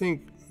that, I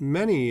think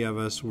many of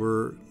us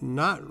were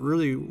not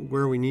really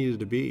where we needed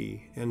to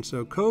be. And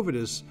so COVID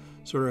has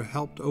sort of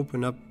helped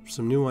open up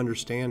some new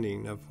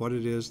understanding of what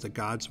it is that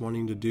God's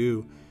wanting to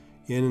do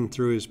in and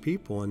through his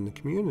people in the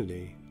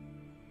community.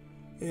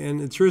 And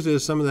the truth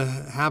is, some of the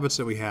habits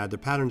that we had, the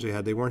patterns we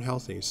had, they weren't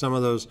healthy. Some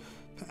of those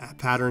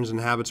patterns and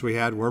habits we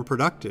had weren't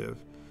productive.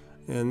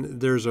 And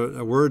there's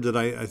a word that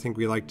I think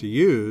we like to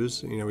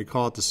use. We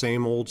call it the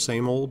same old,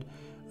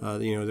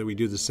 that we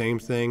do the same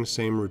thing,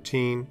 same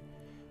routine.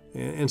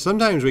 And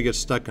sometimes we get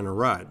stuck in a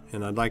rut.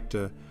 And I'd like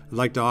to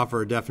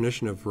offer a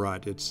definition of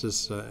rut. It's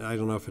just, I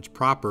don't know if it's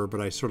proper,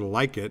 but I sort of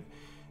like it.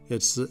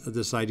 It's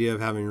this idea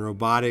of having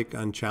robotic,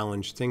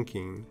 unchallenged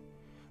thinking,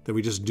 that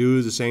we just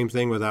do the same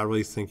thing without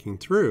really thinking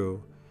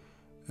through.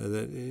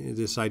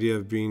 This idea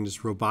of being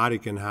just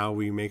robotic in how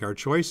we make our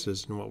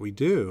choices and what we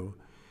do.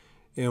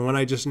 And when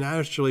I just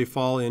naturally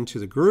fall into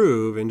the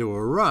groove, into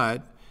a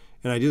rut,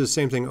 and I do the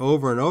same thing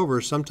over and over,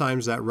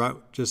 sometimes that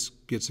rut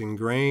just gets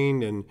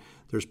ingrained and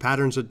there's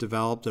patterns that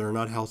develop that are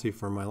not healthy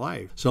for my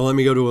life. So let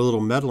me go to a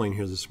little meddling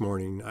here this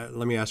morning.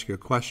 Let me ask you a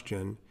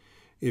question.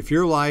 If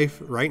your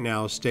life right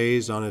now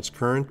stays on its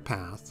current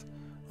path,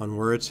 on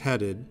where it's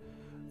headed,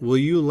 will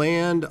you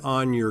land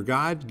on your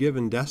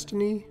God-given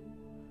destiny,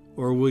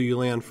 or will you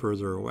land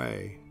further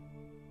away?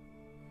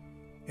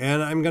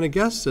 And I'm going to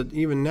guess that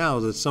even now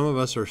that some of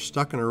us are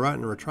stuck in a rut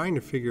and we're trying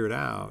to figure it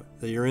out,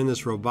 that you're in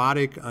this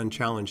robotic,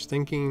 unchallenged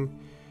thinking,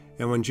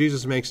 and when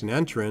Jesus makes an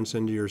entrance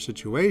into your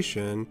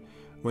situation,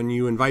 when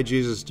you invite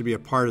Jesus to be a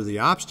part of the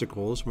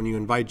obstacles, when you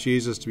invite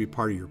Jesus to be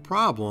part of your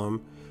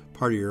problem,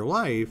 part of your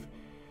life,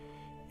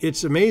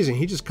 it's amazing.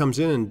 He just comes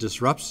in and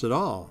disrupts it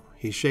all.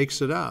 He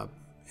shakes it up.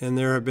 And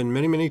there have been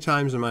many, many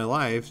times in my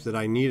life that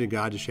I needed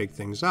God to shake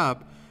things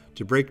up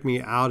to break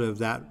me out of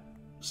that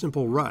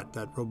simple rut,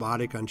 that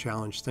robotic,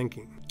 unchallenged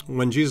thinking.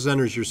 When Jesus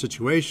enters your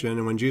situation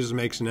and when Jesus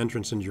makes an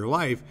entrance into your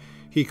life,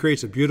 he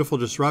creates a beautiful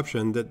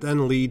disruption that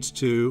then leads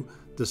to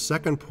the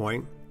second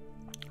point,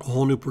 a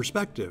whole new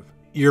perspective.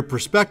 Your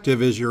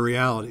perspective is your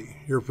reality.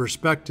 Your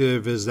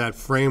perspective is that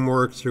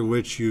framework through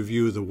which you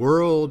view the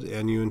world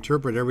and you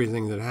interpret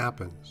everything that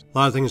happens. A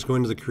lot of things go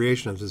into the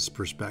creation of this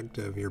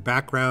perspective. Your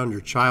background, your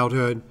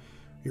childhood,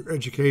 your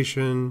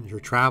education, your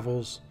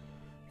travels,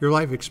 your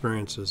life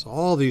experiences,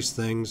 all these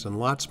things and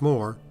lots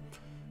more,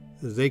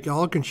 they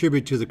all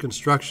contribute to the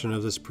construction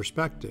of this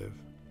perspective.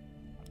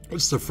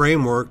 It's the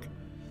framework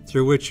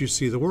through which you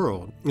see the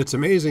world. It's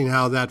amazing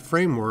how that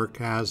framework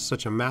has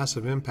such a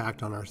massive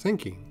impact on our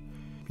thinking.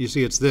 You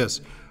see, it's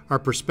this. Our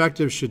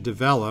perspective should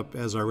develop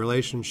as our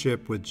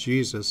relationship with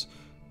Jesus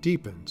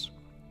deepens.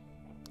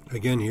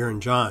 Again, here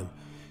in John,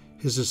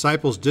 his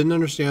disciples didn't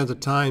understand at the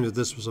time that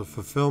this was a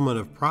fulfillment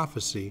of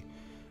prophecy,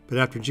 but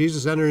after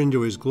Jesus entered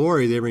into his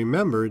glory, they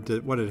remembered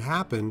that what had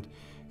happened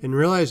and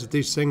realized that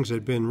these things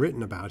had been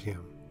written about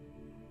him.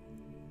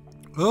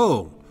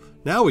 Oh,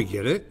 now we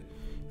get it.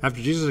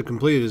 After Jesus had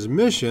completed his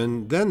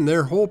mission, then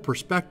their whole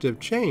perspective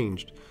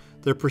changed.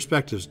 Their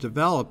perspectives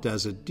developed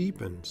as it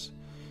deepens.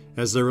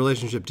 As their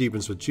relationship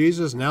deepens with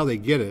Jesus, now they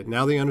get it.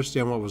 Now they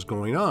understand what was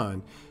going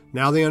on.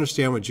 Now they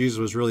understand what Jesus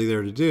was really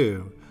there to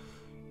do.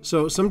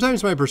 So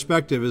sometimes my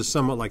perspective is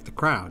somewhat like the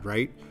crowd,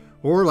 right?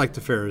 Or like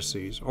the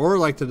Pharisees, or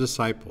like the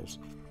disciples.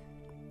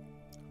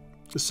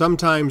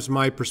 Sometimes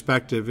my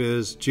perspective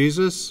is,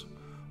 Jesus,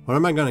 what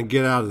am I going to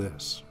get out of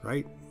this,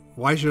 right?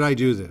 Why should I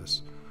do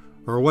this?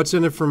 Or what's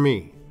in it for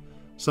me?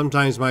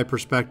 Sometimes my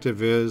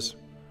perspective is,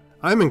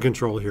 I'm in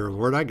control here,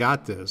 Lord. I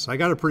got this. I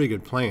got a pretty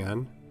good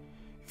plan.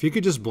 If you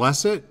could just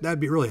bless it, that'd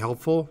be really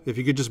helpful. If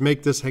you could just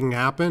make this thing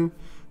happen,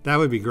 that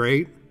would be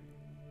great.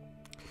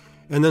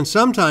 And then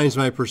sometimes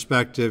my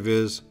perspective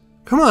is,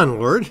 come on,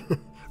 Lord,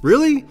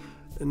 really?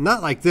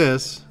 Not like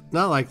this,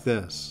 not like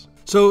this.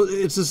 So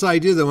it's this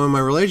idea that when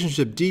my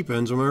relationship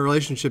deepens,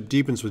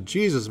 with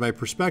Jesus, my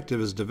perspective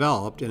is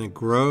developed and it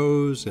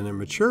grows and it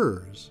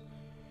matures.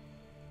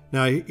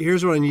 Now,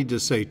 here's what I need to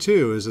say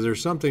too, is that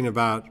there's something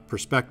about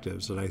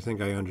perspectives that I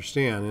think I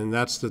understand, and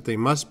that's that they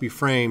must be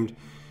framed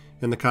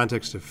in the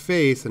context of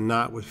faith and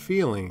not with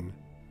feeling.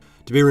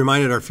 To be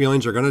reminded our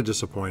feelings are going to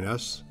disappoint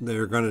us,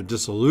 they're going to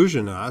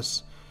disillusion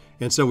us,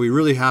 and so we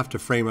really have to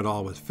frame it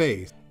all with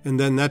faith. And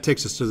then that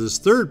takes us to this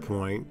third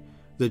point,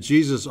 that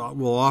Jesus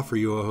will offer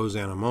you a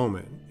Hosanna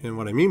moment. And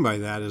what I mean by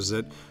that is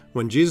that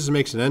when Jesus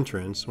makes an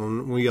entrance,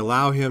 when we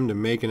allow him to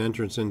make an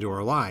entrance into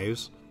our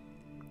lives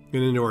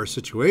and into our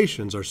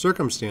situations, our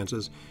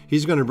circumstances,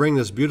 he's going to bring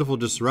this beautiful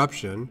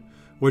disruption,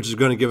 which is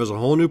going to give us a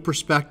whole new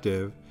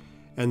perspective.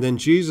 And then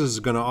Jesus is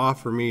going to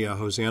offer me a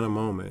Hosanna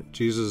moment.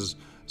 Jesus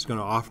is going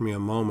to offer me a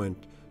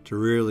moment to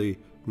really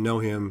know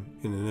him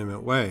in an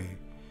intimate way.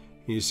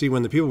 You see,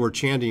 when the people were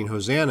chanting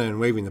Hosanna and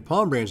waving the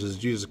palm branches as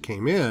Jesus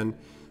came in,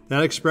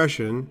 that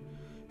expression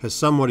has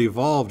somewhat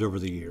evolved over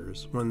the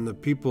years. When the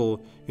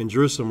people in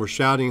Jerusalem were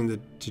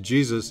shouting to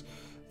Jesus,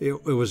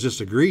 it was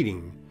just a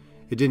greeting.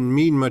 It didn't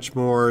mean much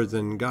more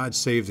than God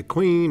save the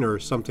queen or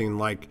something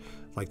like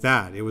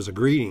that. It was a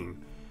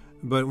greeting.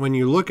 But when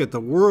you look at the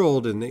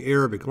world in the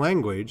Arabic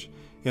language,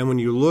 and when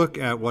you look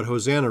at what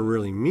Hosanna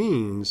really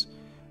means,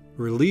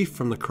 relief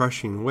from the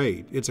crushing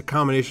weight, it's a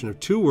combination of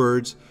two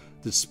words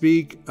that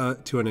speak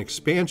to an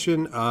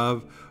expansion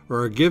of,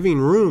 or a giving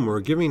room, or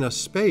giving us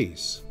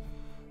space.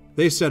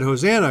 They said,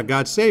 Hosanna,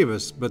 God save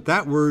us, but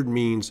that word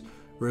means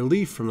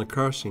relief from the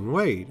crushing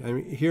weight. I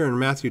mean, here in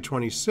Matthew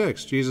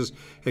 26, Jesus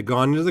had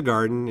gone into the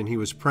garden and he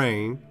was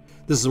praying.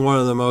 This is one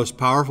of the most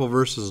powerful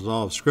verses in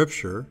all of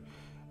Scripture.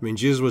 I mean,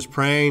 Jesus was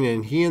praying,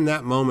 and he in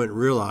that moment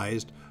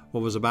realized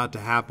what was about to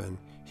happen.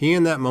 He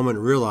in that moment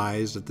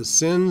realized that the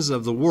sins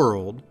of the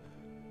world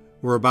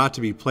were about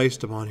to be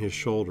placed upon his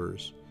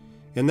shoulders.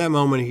 In that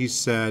moment,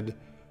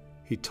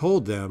 he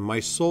told them, my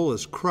soul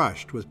is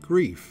crushed with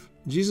grief.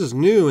 Jesus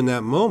knew in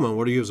that moment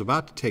what he was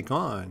about to take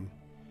on.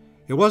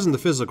 It wasn't the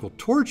physical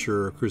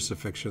torture or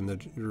crucifixion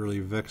that really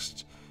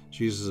vexed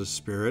Jesus'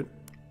 spirit.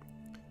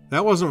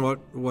 That wasn't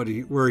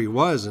where he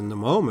was in the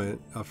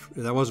moment.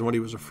 That wasn't what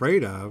he was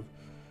afraid of.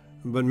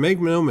 But make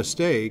no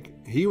mistake,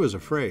 he was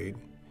afraid.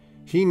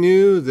 He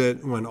knew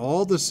that when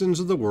all the sins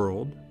of the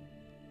world,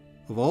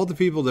 of all the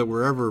people that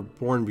were ever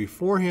born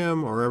before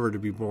him or ever to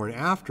be born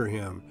after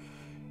him,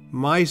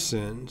 my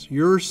sins,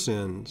 your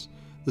sins,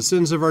 the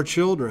sins of our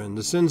children,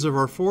 the sins of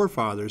our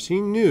forefathers.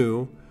 He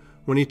knew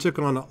when he took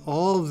on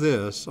all of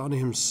this on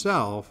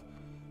himself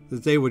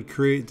that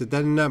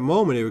that in that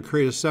moment it would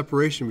create a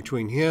separation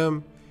between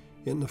him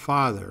and the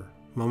Father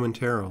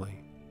momentarily.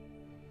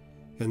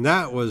 And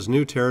that was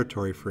new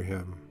territory for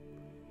him.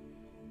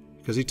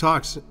 Because he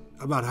talks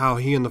about how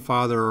he and the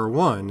Father are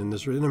one in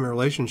this intimate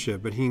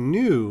relationship, but he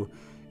knew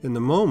in the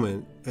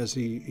moment as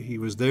he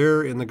was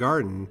there in the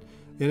garden,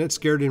 and it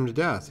scared him to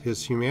death.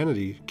 His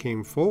humanity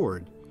came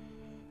forward.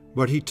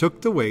 But he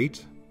took the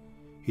weight.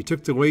 He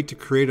took the weight to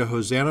create a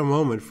Hosanna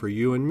moment for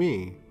you and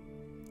me.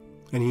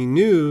 And he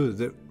knew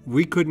that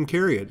we couldn't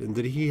carry it and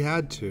that he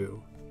had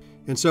to.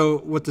 And so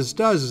what this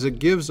does is it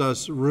gives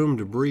us room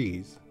to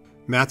breathe.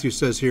 Matthew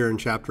says here in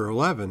chapter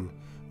 11,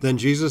 "Then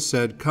Jesus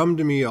said, 'Come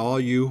to me, all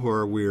you who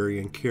are weary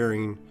and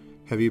carrying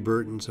heavy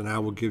burdens, and I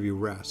will give you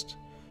rest.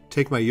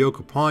 Take my yoke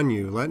upon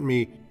you. Let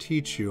me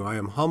teach you. I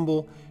am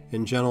humble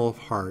and gentle of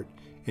heart,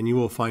 and you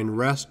will find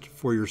rest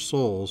for your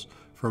souls.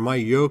 For my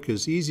yoke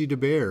is easy to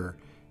bear,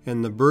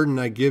 and the burden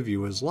I give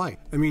you is light.'"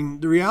 I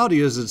mean, the reality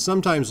is that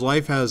sometimes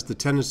life has the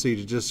tendency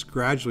to just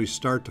gradually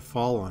start to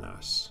fall on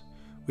us.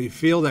 We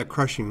feel that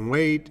crushing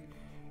weight,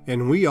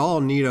 and we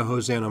all need a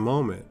Hosanna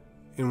moment.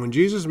 And when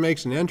Jesus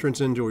makes an entrance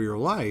into your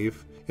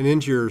life and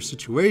into your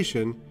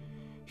situation,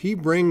 he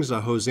brings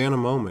a Hosanna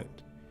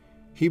moment.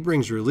 He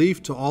brings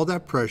relief to all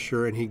that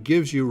pressure, and he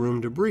gives you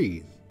room to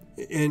breathe.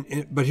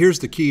 But here's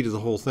the key to the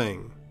whole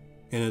thing,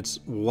 and it's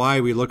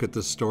why we look at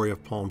this story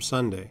of Palm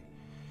Sunday.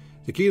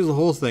 The key to the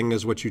whole thing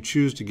is what you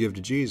choose to give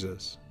to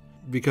Jesus,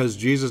 because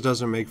Jesus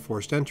doesn't make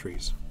forced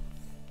entries.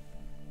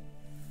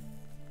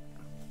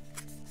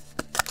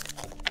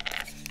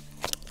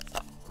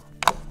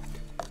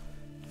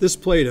 This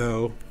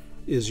Play-Doh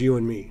is you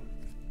and me.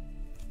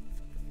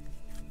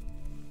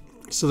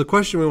 So the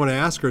question we want to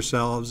ask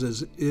ourselves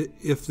is,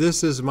 if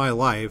this is my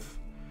life,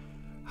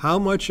 how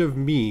much of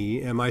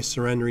me am I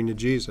surrendering to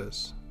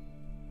Jesus?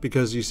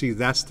 Because you see,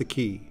 that's the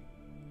key.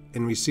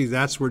 And we see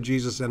that's where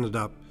Jesus ended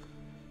up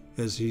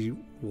as he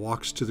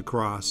walks to the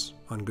cross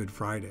on Good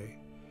Friday.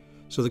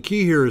 So the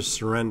key here is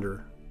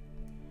surrender.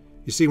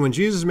 You see, when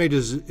Jesus made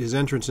his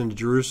entrance into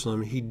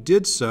Jerusalem, he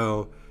did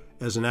so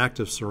as an act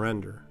of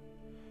surrender.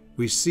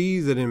 We see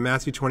that in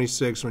Matthew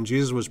 26, when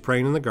Jesus was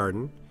praying in the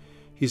garden,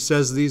 he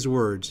says these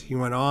words. He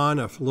went on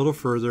a little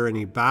further, and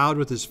he bowed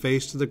with his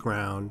face to the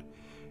ground,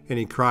 and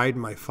he cried,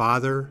 "My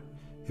Father,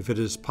 if it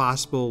is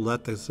possible,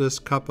 let this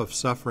cup of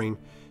suffering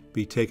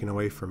be taken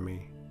away from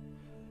me.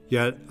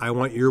 Yet I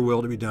want your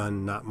will to be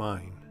done, not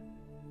mine."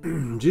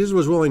 Jesus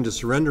was willing to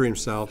surrender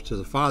himself to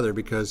the Father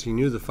because he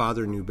knew the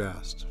Father knew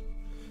best.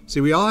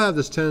 See, we all have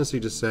this tendency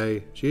to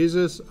say,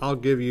 "Jesus, I'll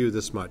give you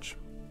this much,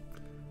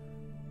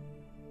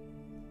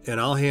 and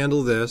I'll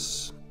handle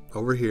this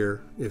over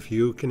here if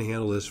you can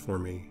handle this for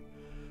me."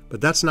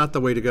 But that's not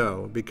the way to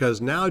go, because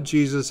now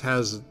Jesus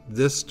has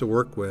this to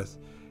work with,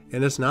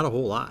 and it's not a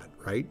whole lot,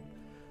 right?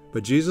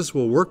 But Jesus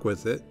will work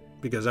with it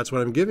because that's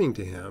what I'm giving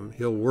to him.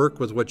 He'll work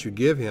with what you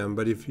give him.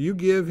 But if you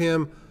give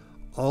him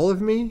all of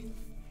me,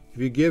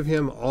 if you give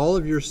him all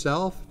of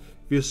yourself,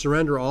 if you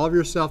surrender all of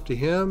yourself to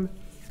him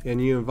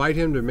and you invite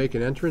him to make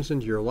an entrance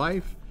into your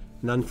life,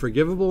 an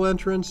unforgivable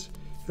entrance,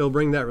 he'll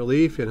bring that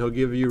relief and he'll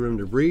give you room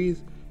to breathe,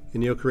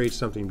 and you'll create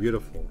something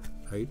beautiful,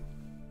 right?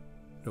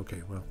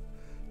 Okay, well,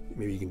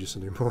 maybe you can do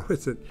something more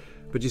with it.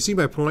 But you see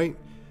my point?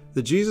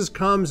 That Jesus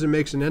comes and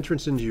makes an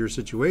entrance into your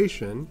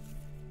situation,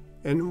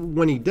 and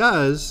when he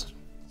does,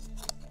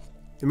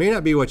 it may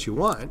not be what you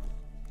want.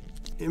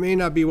 It may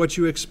not be what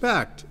you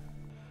expect.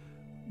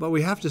 But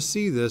we have to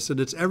see this, that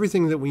it's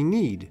everything that we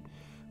need.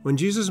 When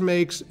Jesus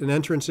makes an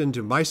entrance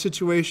into my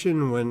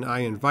situation, when I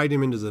invite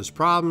him into those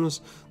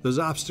problems, those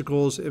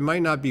obstacles, it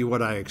might not be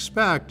what I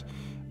expect,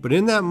 but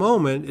in that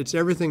moment, it's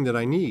everything that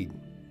I need.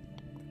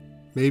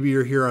 Maybe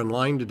you're here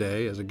online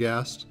today as a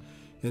guest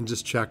and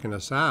just checking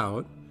us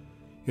out,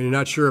 and you're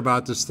not sure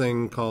about this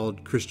thing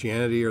called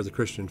Christianity or the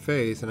Christian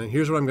faith, and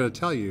here's what I'm going to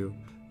tell you.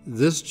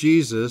 This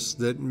Jesus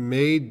that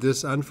made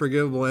this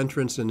unforgivable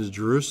entrance into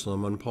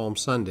Jerusalem on Palm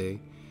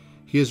Sunday,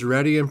 he is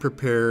ready and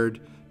prepared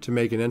to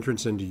make an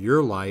entrance into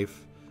your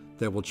life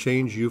that will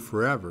change you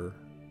forever.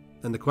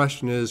 And the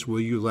question is, will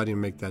you let him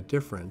make that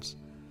difference?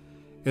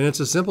 And it's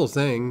a simple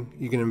thing.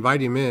 You can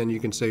invite him in. You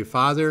can say,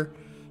 "Father,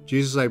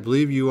 Jesus, I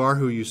believe you are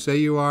who you say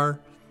you are.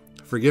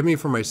 Forgive me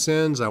for my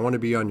sins. I want to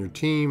be on your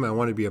team. I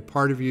want to be a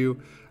part of you.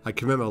 I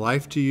commit my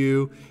life to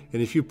you."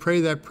 And if you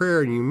pray that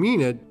prayer and you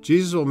mean it,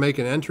 Jesus will make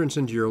an entrance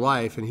into your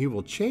life and he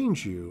will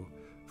change you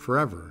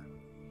forever.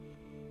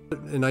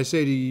 And I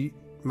say to you,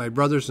 my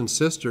brothers and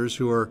sisters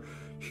who are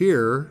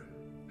here,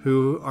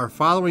 who are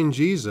following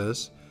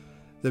Jesus,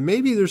 that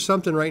maybe there's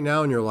something right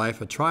now in your life,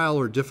 a trial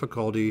or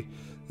difficulty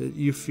that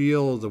you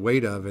feel the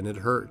weight of and it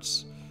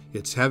hurts.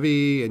 It's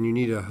heavy and you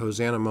need a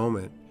Hosanna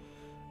moment.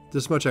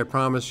 This much I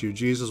promise you,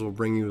 Jesus will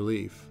bring you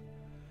relief.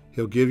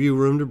 He'll give you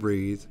room to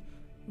breathe,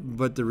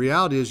 but the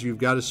reality is you've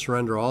got to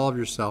surrender all of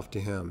yourself to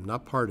him,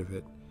 not part of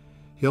it.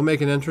 He'll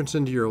make an entrance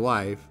into your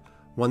life,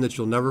 one that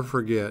you'll never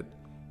forget.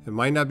 It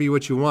might not be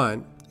what you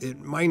want, it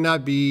might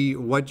not be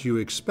what you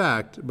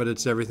expect, but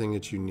it's everything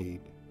that you need.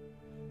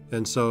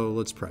 And so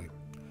let's pray.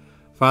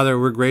 Father,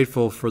 we're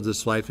grateful for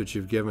this life that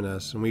you've given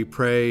us, and we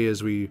pray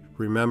as we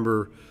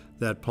remember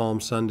that Palm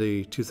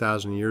Sunday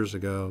 2,000 years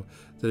ago,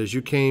 that as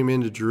you came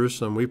into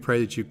Jerusalem, we pray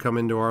that you come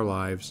into our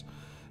lives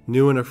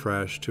new and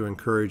afresh to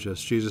encourage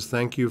us. Jesus,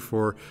 thank you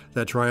for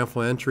that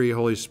triumphal entry.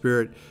 Holy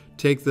Spirit,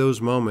 take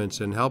those moments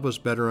and help us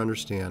better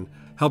understand.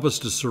 Help us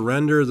to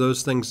surrender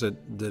those things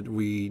that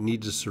we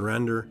need to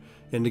surrender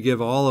and to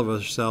give all of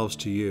ourselves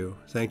to you.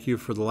 Thank you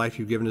for the life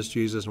you've given us,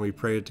 Jesus, and we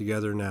pray it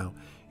together now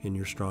in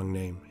your strong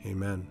name.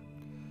 Amen.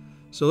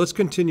 So let's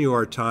continue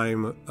our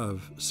time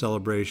of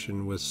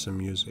celebration with some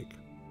music.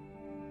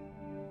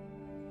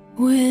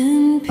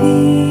 When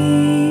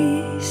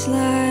peace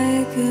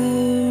like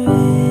a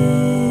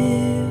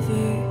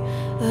river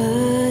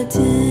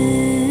attendeth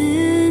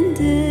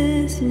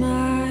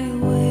my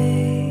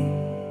way,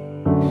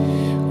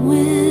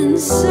 when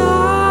sorrows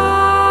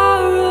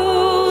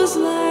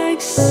like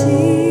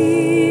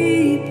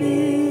sea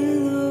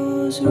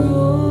billows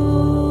roll,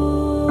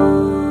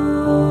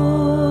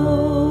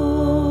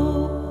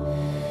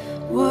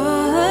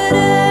 whatever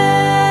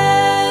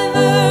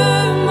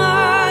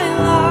my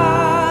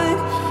life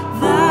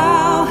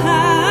thou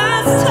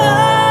hast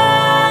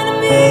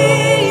taught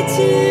me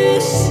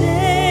to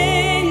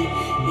say,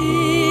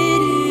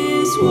 it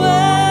is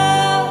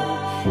well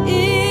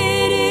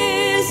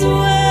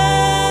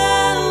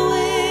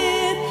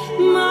with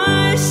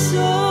my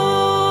soul.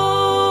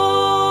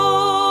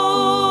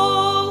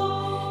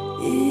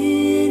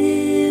 It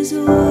is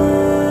well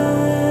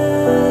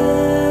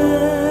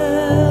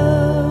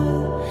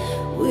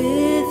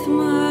with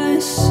my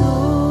soul.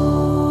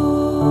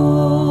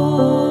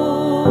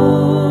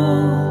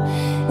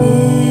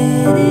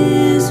 It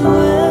is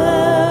well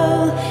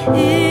with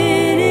my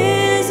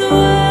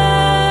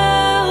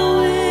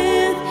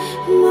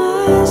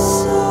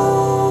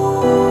soul.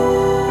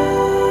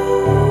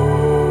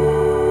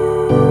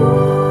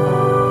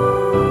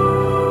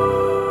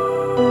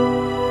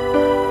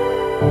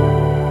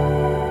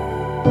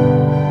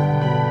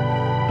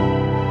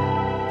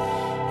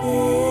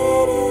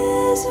 It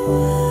is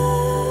well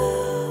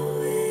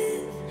with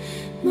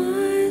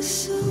my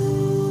soul.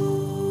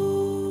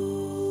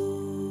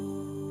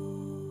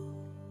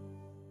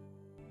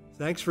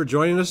 Thanks for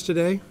joining us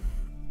today.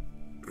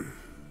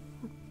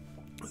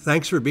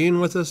 Thanks for being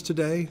with us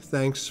today.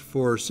 Thanks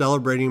for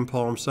celebrating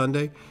Palm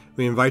Sunday.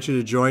 We invite you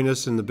to join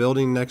us in the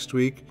building next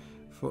week.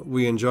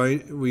 We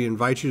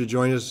invite you to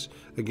join us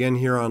again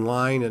here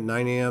online at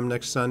 9 a.m.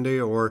 next Sunday,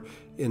 or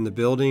in the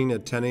building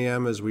at 10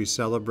 a.m. as we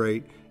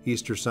celebrate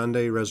Easter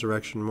Sunday,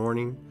 Resurrection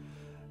Morning.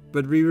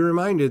 But be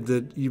reminded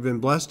that you've been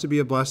blessed to be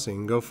a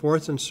blessing. Go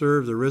forth and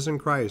serve the risen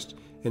Christ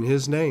in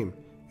his name.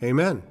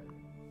 Amen.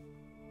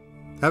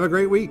 Have a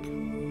great week.